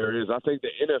improvement there is. I think the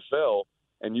NFL,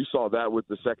 and you saw that with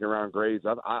the second-round grades,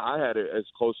 I had it as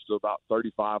close to about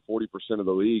 35, 40% of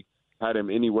the league, had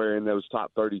him anywhere in those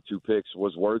top 32 picks,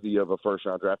 was worthy of a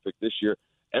first-round draft pick this year.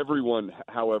 Everyone,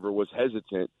 however, was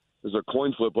hesitant. It was a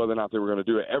coin flip whether or not they were going to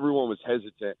do it. Everyone was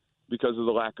hesitant because of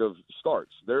the lack of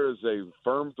starts. There is a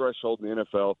firm threshold in the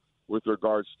NFL with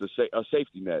regards to a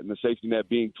safety net, and the safety net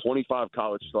being 25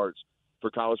 college starts for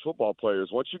college football players.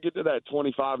 Once you get to that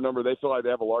 25 number, they feel like they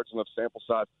have a large enough sample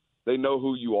size. They know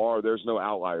who you are. There's no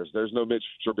outliers. There's no Mitch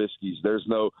Trubisky's. There's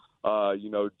no,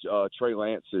 Trey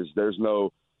Lance's. There's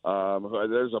no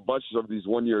There's a bunch of these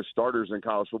one-year starters in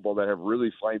college football that have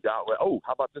really flamed out. Like, oh,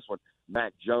 how about this one?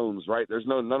 Mac Jones, right? There's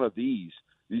none of these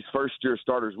first-year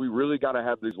starters. We really got to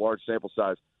have these large sample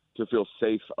size to feel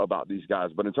safe about these guys.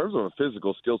 But in terms of a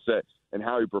physical skill set and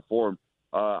how he performed,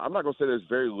 I'm not going to say there's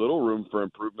very little room for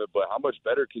improvement, but how much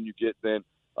better can you get than,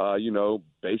 I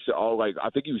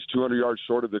think he was 200 yards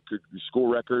short of the school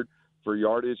record for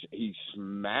yardage. He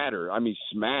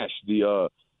smashed the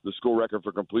school record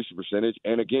for completion percentage.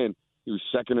 And again, he was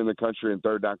second in the country in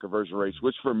third down conversion rates,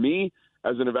 which for me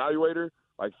as an evaluator,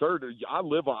 like I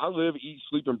live, eat,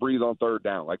 sleep, and breathe on third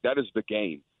down. Like that is the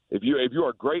game. If you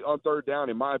are great on third down,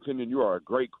 in my opinion, you are a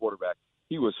great quarterback.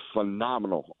 He was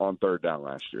phenomenal on third down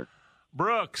last year.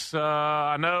 Brooks,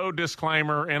 I know,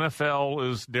 disclaimer,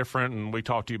 NFL is different, and we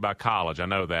talked to you about college. I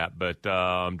know that, but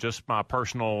just my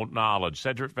personal knowledge,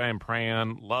 Cedric Van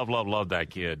Pran, love that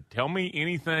kid. Tell me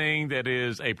anything that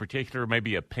is a particular,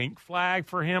 maybe a pink flag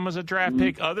for him as a draft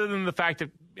pick, other than the fact that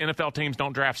NFL teams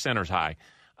don't draft centers high,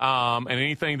 and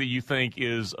anything that you think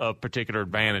is a particular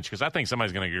advantage, because I think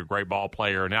somebody's going to get a great ball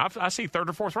player. Now, I see third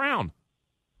or fourth round.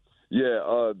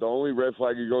 Yeah, the only red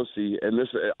flag you're going to see, and this,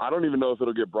 I don't even know if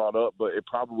it'll get brought up, but it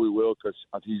probably will because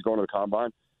I think he's going to the combine.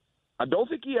 I don't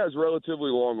think he has relatively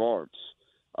long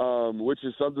arms, which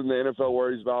is something the NFL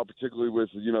worries about, particularly with,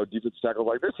 defensive tackles.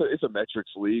 Like, it's a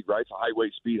metrics league, right? It's a height,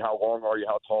 weight, speed. How long are you?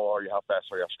 How tall are you? How fast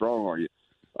are you? How strong are you?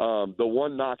 The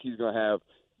one knock he's going to have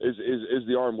is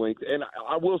the arm length. And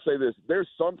I will say this. There's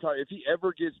sometimes, if he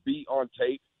ever gets beat on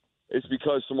tape, it's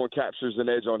because someone captures an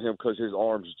edge on him because his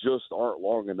arms just aren't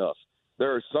long enough.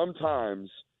 There are sometimes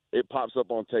it pops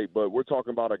up on tape, but we're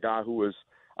talking about a guy who was,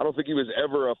 I don't think he was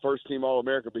ever a first-team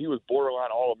All-American, but he was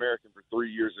borderline All-American for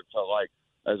 3 years, it felt like,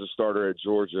 as a starter at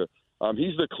Georgia.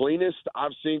 He's the cleanest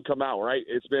I've seen come out, right?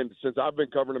 It's been, since I've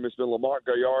been covering him, it's been Lamont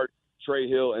Gaillard, Trey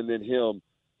Hill, and then him.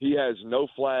 He has no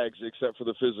flags except for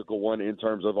the physical one in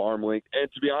terms of arm length. And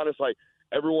to be honest, like,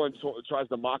 everyone tries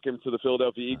to mock him to the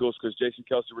Philadelphia Eagles because Jason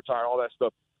Kelce retired, all that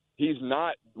stuff. He's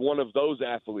not one of those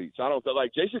athletes. I don't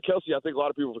like Jason Kelce. I think a lot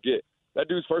of people forget that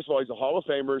dude's. First of all, he's a Hall of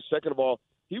Famer. Second of all,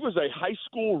 he was a high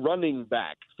school running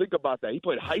back. Think about that. He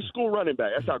played high school running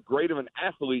back. That's how great of an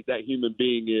athlete that human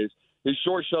being is. His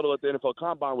short shuttle at the NFL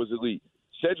Combine was elite.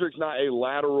 Cedric's not a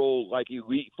lateral,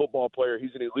 elite football player.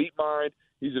 He's an elite mind.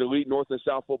 He's an elite North and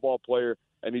South football player,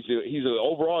 and he's an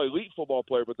overall elite football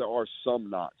player. But there are some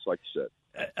knocks, like you said.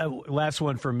 Last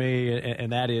one for me,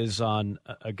 and that is on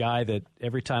a guy that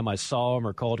every time I saw him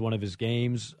or called one of his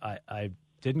games, I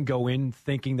didn't go in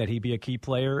thinking that he'd be a key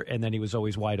player, and then he was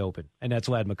always wide open, and that's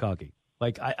Ladd McConkey.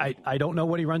 Like, I don't know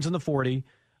what he runs in the 40.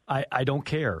 I don't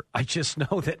care. I just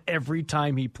know that every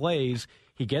time he plays,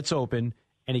 he gets open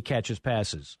and he catches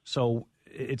passes. So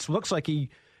it looks like he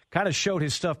kind of showed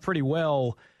his stuff pretty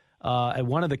well at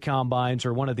one of the combines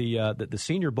or one of the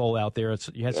Senior Bowl out there.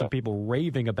 You had some people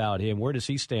raving about him. Where does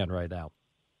he stand right now?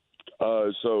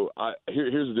 Here's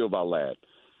the deal about Ladd,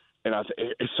 and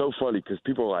it's so funny because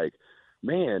people are like,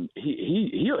 man,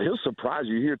 he'll surprise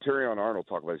you. You hear Terrion Arnold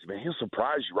talk about this. Man, he'll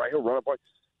surprise you, right? He'll run up like,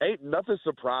 ain't nothing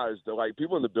surprised. Like,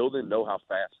 people in the building know how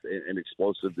fast and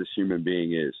explosive this human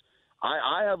being is.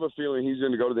 I have a feeling he's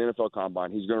going to go to the NFL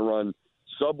Combine. He's going to run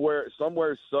somewhere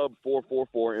sub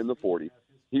 4.44 in the 40.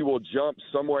 He will jump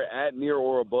somewhere at, near,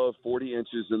 or above 40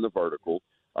 inches in the vertical.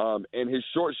 And his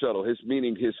short shuttle,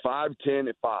 meaning his 5.10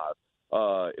 at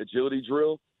 5 agility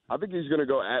drill, I think he's going to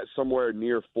go at somewhere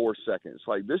near 4 seconds.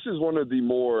 Like, this is one of the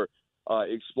more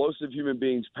explosive human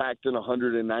beings packed in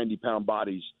 190-pound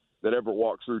bodies that ever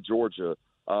walked through Georgia.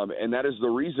 And that is the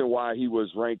reason why he was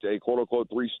ranked a quote-unquote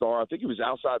 3-star. I think he was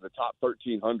outside the top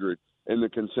 1,300 in the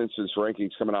consensus rankings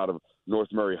coming out of North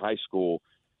Murray High School.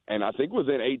 And I think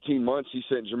within 18 months, he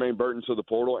sent Jermaine Burton to the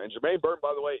portal. And Jermaine Burton,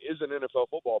 by the way, is an NFL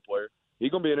football player. He's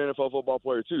going to be an NFL football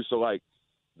player too. So, like,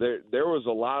 there was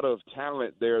a lot of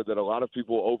talent there that a lot of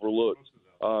people overlooked,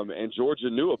 and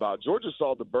Georgia knew about. Georgia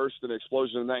saw the burst and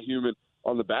explosion in that human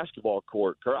on the basketball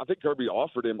court. I think Kirby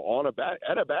offered him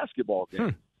at a basketball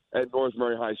game at North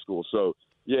Murray High School. So,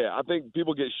 yeah, I think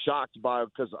people get shocked by –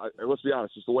 because, let's be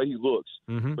honest, it's the way he looks.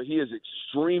 Mm-hmm. But he is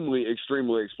extremely,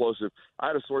 extremely explosive. I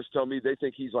had a source tell me they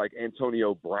think he's like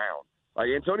Antonio Brown. Like,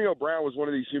 Antonio Brown was one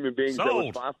of these human beings that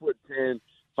was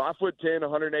 5'10",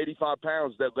 185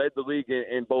 pounds, that led the league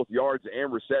in both yards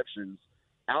and receptions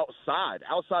outside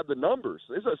the numbers.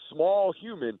 It's a small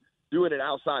human doing it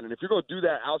outside. And if you're going to do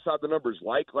that outside the numbers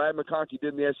like Ladd McConkey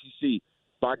did in the SEC,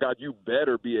 by God, you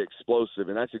better be explosive.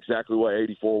 And that's exactly what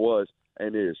 84 was.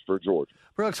 and is for Georgia.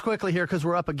 Brooks, quickly here, because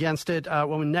we're up against it.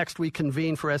 When next we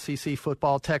convene for SEC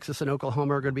football, Texas and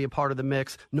Oklahoma are going to be a part of the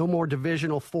mix. No more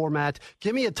divisional format.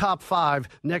 Give me a top 5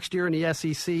 next year in the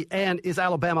SEC, and is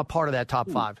Alabama part of that top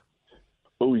 5?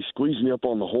 Oh, he squeezed me up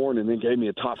on the horn and then gave me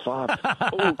a top 5.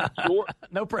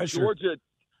 No pressure.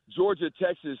 Georgia,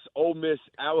 Texas, Ole Miss,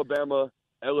 Alabama,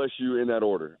 LSU in that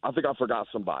order. I think I forgot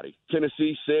somebody.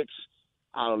 Tennessee, 6.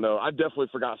 I don't know. I definitely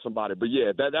forgot somebody. But,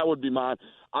 yeah, that would be mine.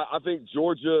 I think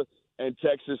Georgia and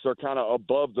Texas are kind of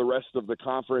above the rest of the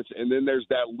conference. And then there's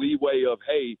that leeway of,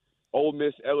 hey, Ole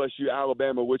Miss, LSU,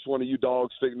 Alabama, which one of you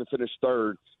dogs fitting to finish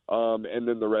third? And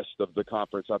then the rest of the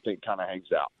conference, I think, kind of hangs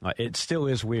out. It still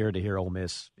is weird to hear Ole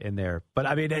Miss in there. But,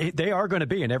 I mean, they are going to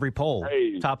be in every poll,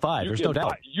 top 5. There's no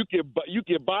doubt. You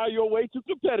can buy your way to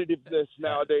competitiveness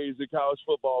nowadays in college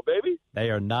football, baby. They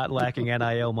are not lacking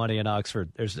NIL money in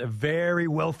Oxford. There's very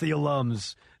wealthy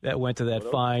alums that went to that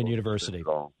fine university.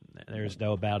 There's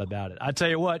no doubt about it. I tell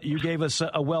you what, you gave us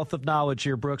a wealth of knowledge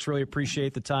here, Brooks. Really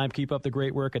appreciate the time. Keep up the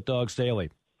great work at Dogs Daily.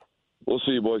 We'll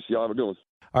see you, boys. Y'all have a good one.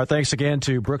 Our thanks again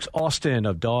to Brooks Austin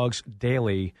of Dogs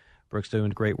Daily. Brooks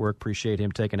doing great work. Appreciate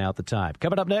him taking out the time.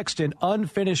 Coming up next in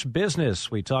Unfinished Business,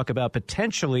 we talk about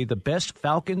potentially the best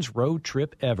Falcons road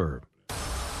trip ever.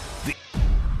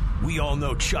 We all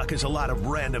know Chuck has a lot of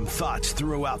random thoughts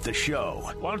throughout the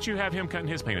show. Why don't you have him cutting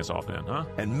his penis off then, huh?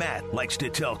 And Matt likes to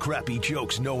tell crappy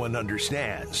jokes no one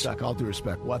understands. Chuck, all due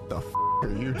respect, what the are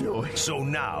you doing? So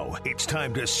now it's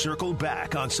time to circle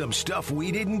back on some stuff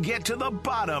we didn't get to the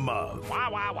bottom of.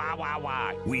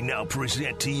 Why? We now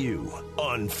present to you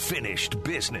Unfinished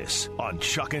Business on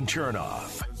Chuck and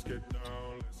Chernoff.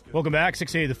 Welcome back,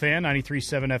 680 The Fan,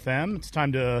 93.7 FM. It's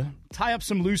time to tie up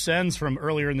some loose ends from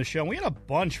earlier in the show. We had a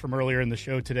bunch from earlier in the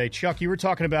show today. Chuck, you were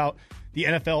talking about the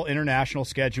NFL international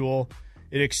schedule,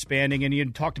 it expanding, and you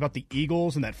talked about the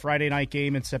Eagles and that Friday night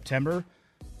game in September.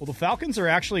 Well, the Falcons are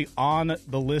actually on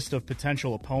the list of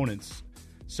potential opponents.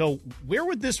 So where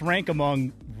would this rank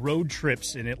among road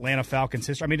trips in Atlanta Falcons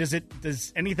history? I mean,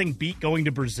 does anything beat going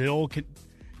to Brazil,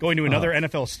 going to another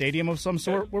NFL stadium of some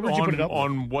sort? Where would you put it up?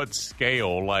 On what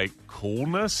scale? Like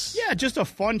coolness? Yeah, just a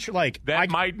fun that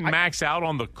might max out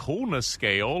on the coolness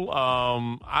scale.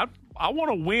 I want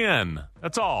to win.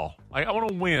 That's all. I want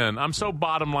to win. I'm so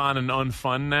bottom line and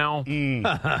unfun now.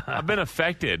 I've been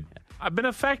affected.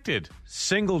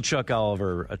 Single Chuck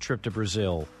Oliver, a trip to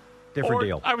Brazil. Different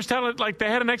deal. I was telling they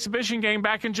had an exhibition game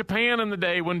back in Japan in the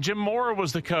day when Jim Mora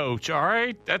was the coach. All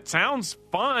right, that sounds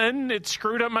fun. It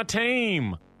screwed up my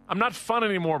team. I'm not fun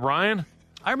anymore, Brian.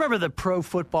 I remember the Pro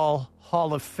Football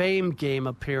Hall of Fame game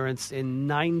appearance in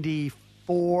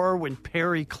 '94 when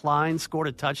Perry Klein scored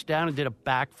a touchdown and did a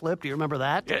backflip. Do you remember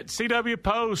that? Yeah, CW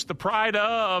Post, the pride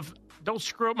of, don't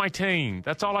screw up my team.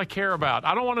 That's all I care about.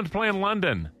 I don't want him to play in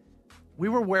London. We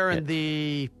were wearing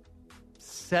the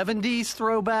 70s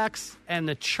throwbacks, and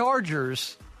the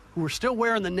Chargers, who were still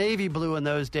wearing the navy blue in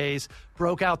those days,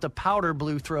 broke out the powder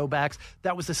blue throwbacks.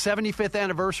 That was the 75th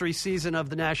anniversary season of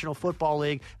the National Football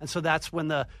League, and so that's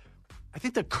when I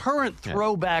think the current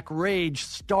throwback rage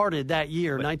started that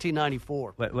year,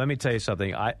 1994. Let me tell you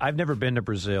something. I've never been to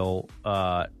Brazil.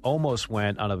 Almost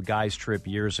went on a guy's trip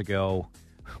years ago.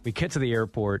 We get to the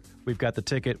airport. We've got the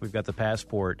ticket. We've got the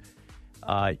passport.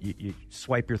 You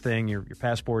swipe your thing, your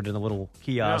passport in a little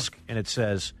kiosk, and it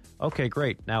says, okay,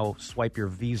 great, now swipe your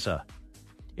visa.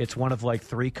 It's one of like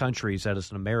 3 countries that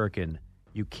as an American,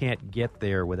 you can't get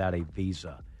there without a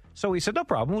visa. So he said, no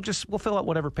problem, we'll fill out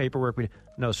whatever paperwork we.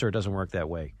 No, sir, it doesn't work that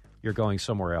way. You're going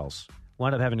somewhere else.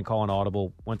 Wound up having to call an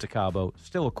audible, went to Cabo,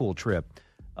 still a cool trip.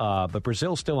 But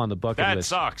Brazil's still on the bucket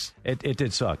list. That sucks. It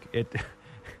did suck.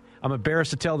 I'm embarrassed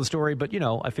to tell the story, but,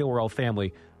 I feel we're all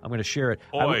family. I'm going to share it.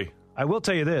 I will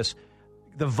tell you this.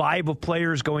 The vibe of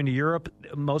players going to Europe,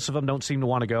 most of them don't seem to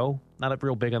want to go. Not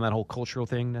real big on that whole cultural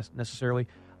thing necessarily.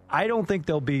 I don't think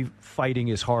they'll be fighting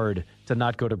as hard to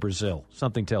not go to Brazil.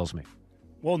 Something tells me.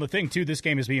 Well, and the thing, too, this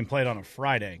game is being played on a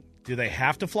Friday. Do they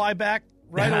have to fly back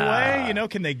right away?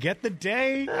 Can they get the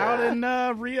day out in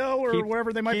Rio or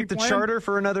wherever they might be playing? Keep the charter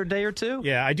for another day or two?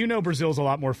 Yeah, I do know Brazil's a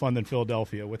lot more fun than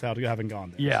Philadelphia without having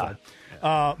gone there. Yeah.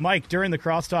 So. Mike, during the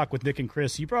crosstalk with Nick and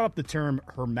Chris, you brought up the term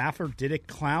hermaphroditic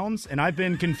clowns, and I've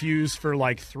been confused for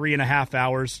like 3.5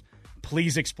 hours.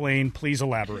 Please explain. Please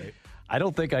elaborate. I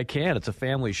don't think I can. It's a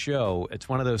family show. It's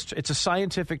one of those. It's a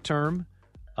scientific term,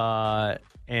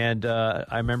 and I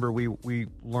remember we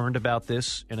learned about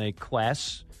this in a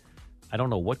class. I don't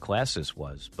know what class this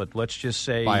was, but let's just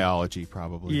say biology,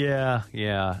 probably. Yeah.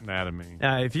 Anatomy.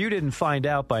 Now, if you didn't find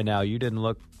out by now, you didn't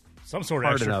look Some sort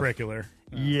of extracurricular.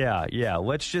 Yeah.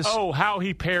 Let's just. Oh, how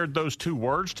he paired those two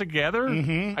words together?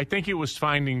 Mm-hmm. I think it was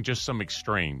finding just some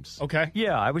extremes. Okay.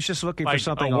 Yeah, I was just looking like for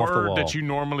something a off the word wall that you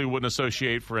normally wouldn't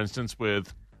associate, for instance,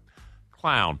 with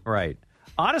clown. Right.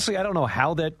 Honestly, I don't know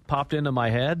how that popped into my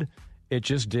head. It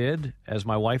just did. As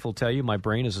my wife will tell you, my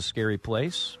brain is a scary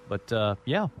place. But,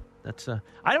 yeah, that's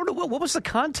I don't know. What was the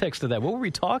context of that? What were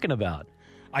we talking about?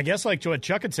 I guess like what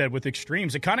Chuck had said with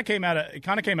extremes, it kind of came out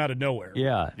of nowhere.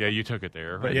 Yeah. Yeah, you took it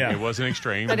there. But, yeah. It wasn't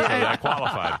extreme, so that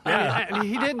qualified. And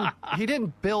he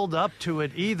didn't build up to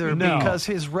it either because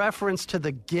his reference to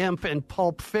the GIMP and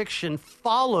Pulp Fiction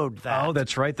followed that. Oh,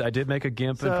 that's right. I did make a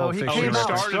GIMP and So Pulp he Fiction. came He out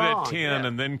started strong, at 10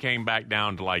 and then came back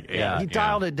down to like 8. Yeah. He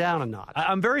dialed it down a notch.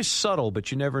 I'm very subtle, but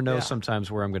you never know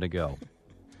sometimes where I'm going to go.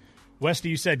 Westy,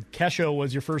 you said Kesho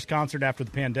was your first concert after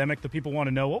the pandemic. The people want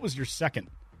to know, what was your second?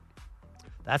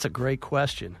 That's a great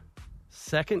question.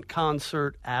 Second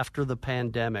concert after the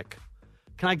pandemic.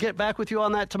 Can I get back with you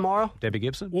on that tomorrow? Debbie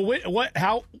Gibson? Well,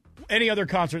 how any other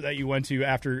concert that you went to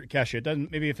after Kesha? It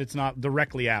doesn't, maybe if it's not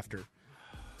directly after.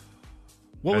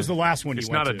 What was the last one you went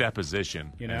to? It's not a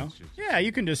deposition. You know? Yeah,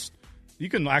 you can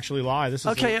actually lie. This is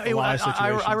a lie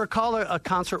situation. I recall a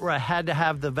concert where I had to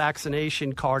have the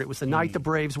vaccination card. It was the night the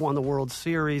Braves won the World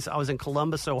Series. I was in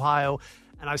Columbus, Ohio,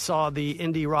 and I saw the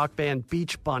indie rock band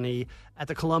Beach Bunny at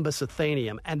the Columbus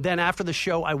Athenaeum. And then after the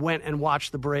show, I went and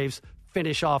watched the Braves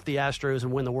finish off the Astros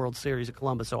and win the World Series at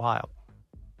Columbus, Ohio.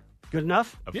 Good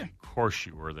enough? Of course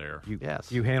you were there.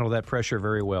 Yes. You handled that pressure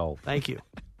very well. Thank you.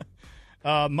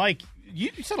 Mike, you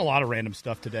said a lot of random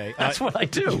stuff today. That's what I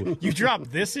do. You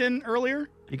dropped this in earlier?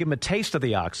 You give them a taste of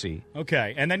the Oxy.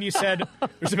 Okay, and then you said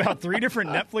there's about 3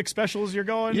 different Netflix specials you're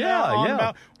going on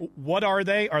about. What are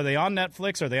they? Are they on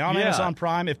Netflix? Are they on Amazon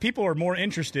Prime? If people are more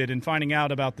interested in finding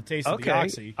out about the taste of the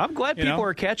Oxy. I'm glad people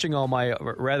are catching all my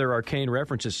rather arcane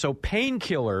references. So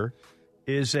Painkiller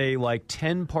is a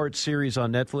 10-part series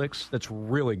on Netflix that's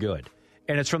really good.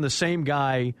 And it's from the same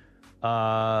guy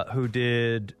who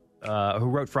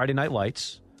wrote Friday Night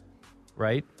Lights.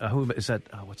 Right? Who is that?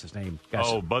 What's his name?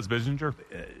 Buzz Bissinger?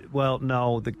 Well,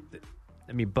 no.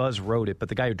 Buzz wrote it, but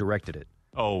the guy who directed it.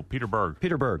 Oh, Peter Berg.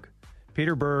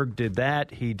 Peter Berg did that.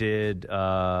 He did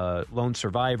Lone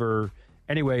Survivor.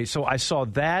 Anyway, so I saw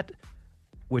that,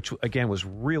 which, again, was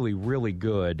really, really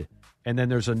good. And then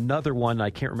there's another one,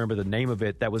 I can't remember the name of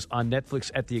it, that was on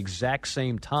Netflix at the exact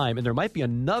same time. And there might be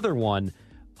another one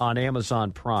on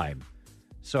Amazon Prime.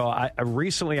 So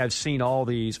I've seen all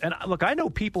these. And look, I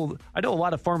know a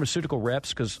lot of pharmaceutical reps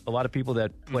because a lot of people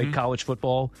that play college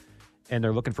football and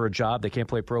they're looking for a job, they can't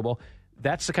play pro ball.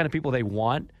 That's the kind of people they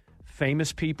want.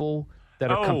 Famous people that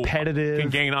are competitive.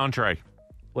 Can gain entree.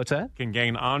 What's that? Can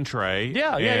gain entree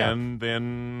and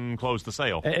then close the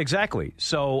sale. Exactly.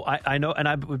 So I know, and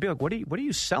I would be like, what are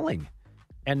you selling?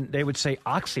 And they would say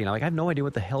Oxy. And I'm like, I have no idea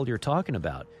what the hell you're talking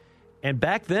about. And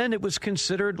back then, it was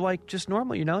considered like just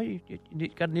normal. You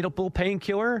got to need a little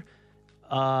painkiller.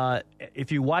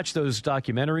 If you watch those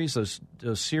documentaries,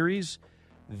 those series,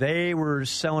 they were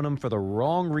selling them for the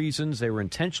wrong reasons. They were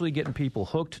intentionally getting people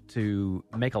hooked to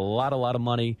make a lot of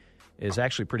money. It's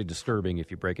actually pretty disturbing if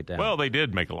you break it down. Well, they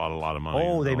did make a lot of money.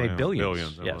 Oh, they made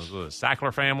billions. Yes. The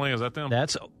Sackler family, is that them?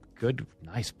 That's good.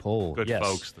 Nice pull. Good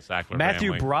folks, the Sackler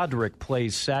Matthew family. Broderick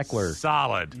plays Sackler.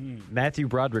 Solid. Matthew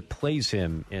Broderick plays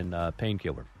him in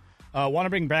Painkiller. Want to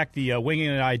bring back the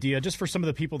winging it idea just for some of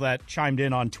the people that chimed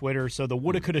in on Twitter. So the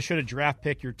woulda, coulda, shoulda draft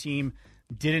pick your team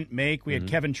didn't make. We had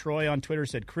Kevin Troy on Twitter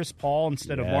said Chris Paul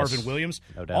instead of Marvin Williams.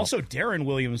 No doubt. Also, Darren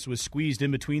Williams was squeezed in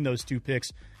between those two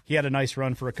picks. He had a nice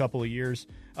run for a couple of years.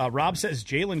 Rob says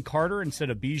Jalen Carter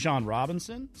instead of Bijan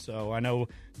Robinson. So I know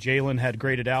Jalen had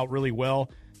graded out really well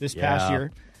this past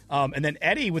year. And then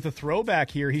Eddie with a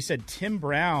throwback here, he said Tim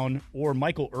Brown or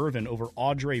Michael Irvin over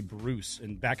Audrey Bruce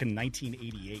back in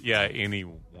 1988. Yeah, any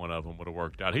one of them would have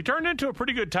worked out. He turned into a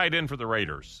pretty good tight end for the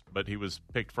Raiders, but he was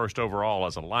picked first overall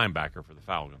as a linebacker for the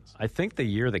Falcons. I think the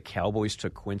year the Cowboys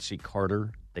took Quincy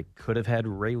Carter, they could have had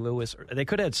Ray Lewis. Or they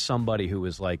could have had somebody who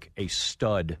was like a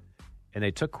stud, and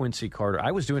they took Quincy Carter.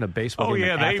 I was doing a baseball game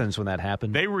in Athens when that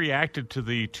happened. They reacted to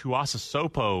the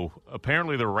Tuiasosopo.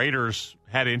 Apparently the Raiders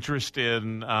had interest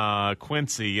in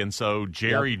Quincy, and so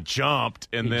Jerry jumped,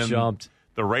 and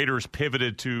the Raiders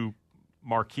pivoted to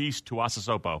Marquise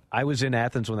Tuiasosopo. I was in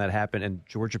Athens when that happened, and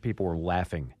Georgia people were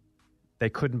laughing. They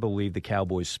couldn't believe the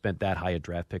Cowboys spent that high a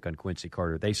draft pick on Quincy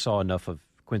Carter. They saw enough of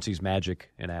Quincy's magic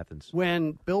in Athens.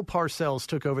 When Bill Parcells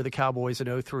took over the Cowboys in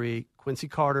 2003, Quincy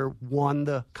Carter won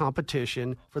the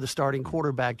competition for the starting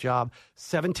quarterback job,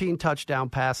 17 touchdown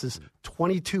passes,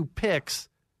 22 picks,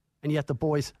 and yet the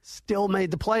boys still made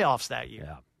the playoffs that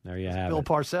year. There you have Bill it.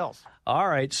 Parcells. All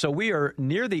right, so we are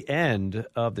near the end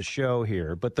of the show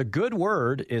here, but the good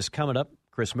word is coming up.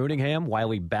 Chris Mooneyham,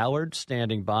 Wiley Ballard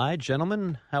standing by.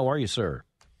 Gentlemen, how are you, sir?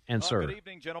 And sir. Good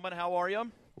evening, gentlemen. How are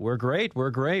you? We're great.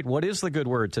 We're great. What is the good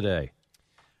word today?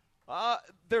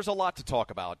 There's a lot to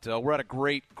talk about. We're at a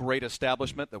great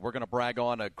establishment that we're going to brag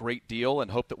on a great deal and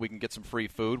hope that we can get some free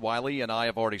food. Wiley and I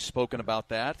have already spoken about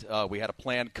that. We had a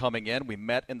plan coming in. We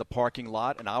met in the parking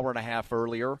lot an hour and a half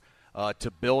earlier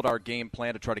to build our game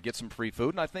plan to try to get some free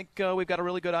food, and I think we've got a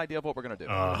really good idea of what we're going to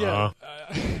do. Yeah,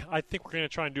 I think we're going to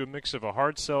try and do a mix of a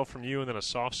hard sell from you and then a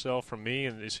soft sell from me,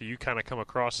 and so you kind of come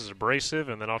across as abrasive,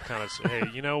 and then I'll kind of say, hey,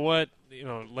 you know what?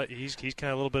 He's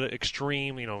kind of a little bit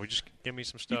extreme. Just give me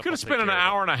some stuff. You could have spent an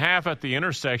hour and a half at the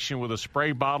intersection with a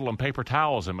spray bottle and paper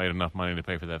towels and made enough money to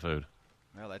pay for that food.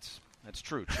 Well, that's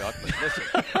true, Chuck. But listen,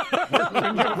 you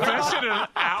invested an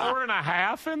hour and a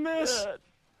half in this.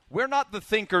 We're not the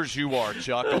thinkers you are,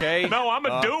 Chuck, okay? No, I'm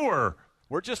a doer.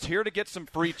 We're just here to get some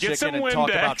free chicken get some and Windex, talk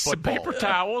about some football. paper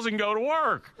towels, and go to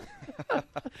work.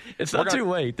 It's not too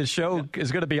late. The show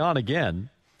is going to be on again.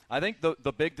 I think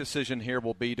the big decision here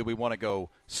will be, do we want to go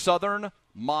southern,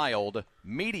 mild,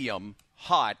 medium,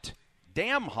 hot,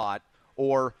 damn hot,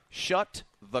 or shut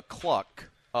the cluck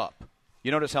up?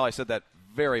 You notice how I said that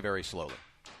very, very slowly.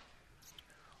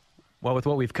 Well, with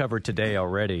what we've covered today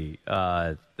already,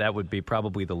 that would be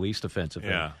probably the least offensive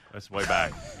thing. Yeah, that's way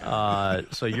back.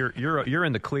 So you're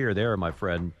in the clear there, my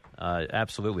friend.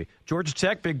 Absolutely. Georgia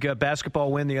Tech, big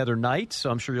basketball win the other night, so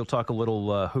I'm sure you'll talk a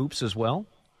little hoops as well.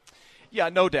 Yeah,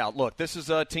 no doubt. Look, this is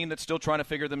a team that's still trying to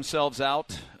figure themselves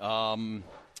out.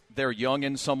 They're young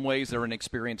in some ways. They're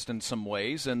inexperienced in some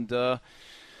ways. And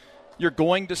you're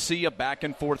going to see a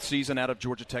back-and-forth season out of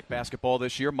Georgia Tech basketball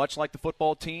this year, much like the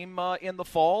football team in the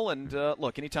fall. And,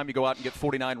 look, anytime you go out and get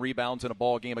 49 rebounds in a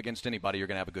ball game against anybody, you're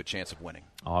going to have a good chance of winning.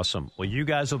 Awesome. Well, you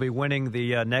guys will be winning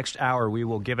the next hour. We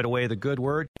will give it away the good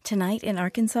word. Tonight in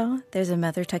Arkansas, there's a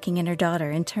mother tucking in her daughter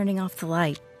and turning off the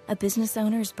light. A business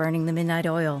owner is burning the midnight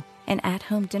oil. An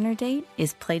at-home dinner date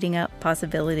is plating up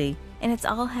possibility. And it's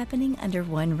all happening under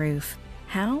one roof.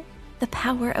 How? The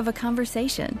power of a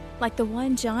conversation, like the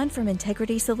one John from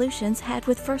Integrity Solutions had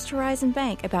with First Horizon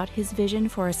Bank about his vision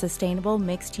for a sustainable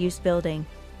mixed-use building.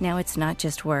 Now it's not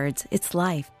just words, it's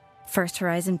life. First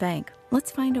Horizon Bank.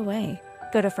 Let's find a way.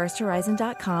 Go to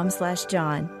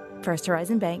firsthorizon.com/John. First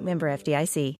Horizon Bank, member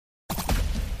FDIC.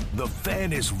 The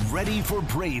Fan is ready for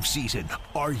Brave season.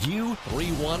 Are you?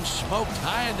 3-1 smoked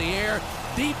high in the air,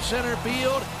 deep center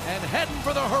field, and heading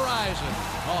for the horizon.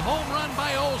 A home run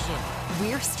by Olsen.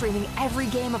 We're streaming every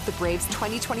game of the Braves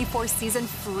 2024 season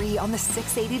free on the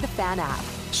 680 The Fan app.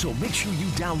 So make sure you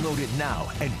download it now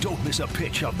and don't miss a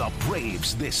pitch of the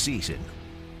Braves this season.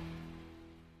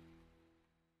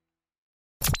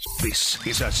 This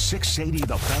is a 680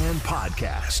 The Fan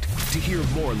podcast. To hear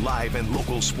more live and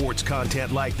local sports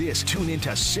content like this, tune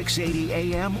into 680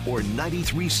 AM or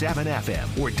 93.7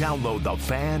 FM or download the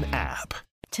Fan app.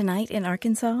 Tonight in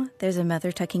Arkansas, there's a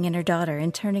mother tucking in her daughter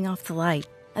and turning off the light.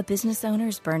 A business owner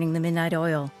is burning the midnight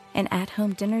oil. An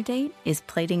at-home dinner date is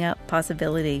plating up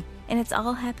possibility. And it's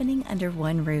all happening under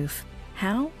one roof.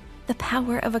 How? The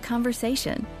power of a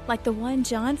conversation, like the one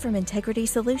John from Integrity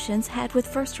Solutions had with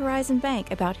First Horizon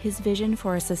Bank about his vision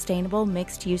for a sustainable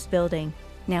mixed-use building.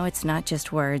 Now it's not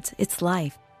just words, it's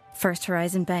life. First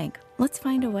Horizon Bank. Let's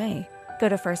find a way. Go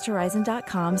to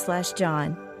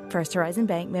firsthorizon.com/John. First Horizon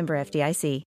Bank, member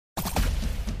FDIC.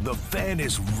 The Fan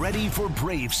is ready for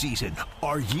Brave season.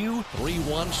 Are you?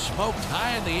 3-1 smoked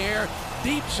high in the air,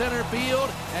 deep center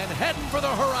field, and heading for the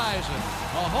horizon.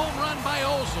 A home run by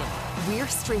Olsen. We're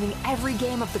streaming every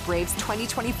game of the Braves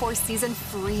 2024 season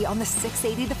free on the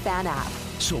 680 The Fan app.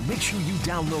 So make sure you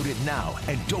download it now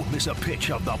and don't miss a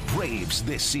pitch of the Braves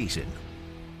this season.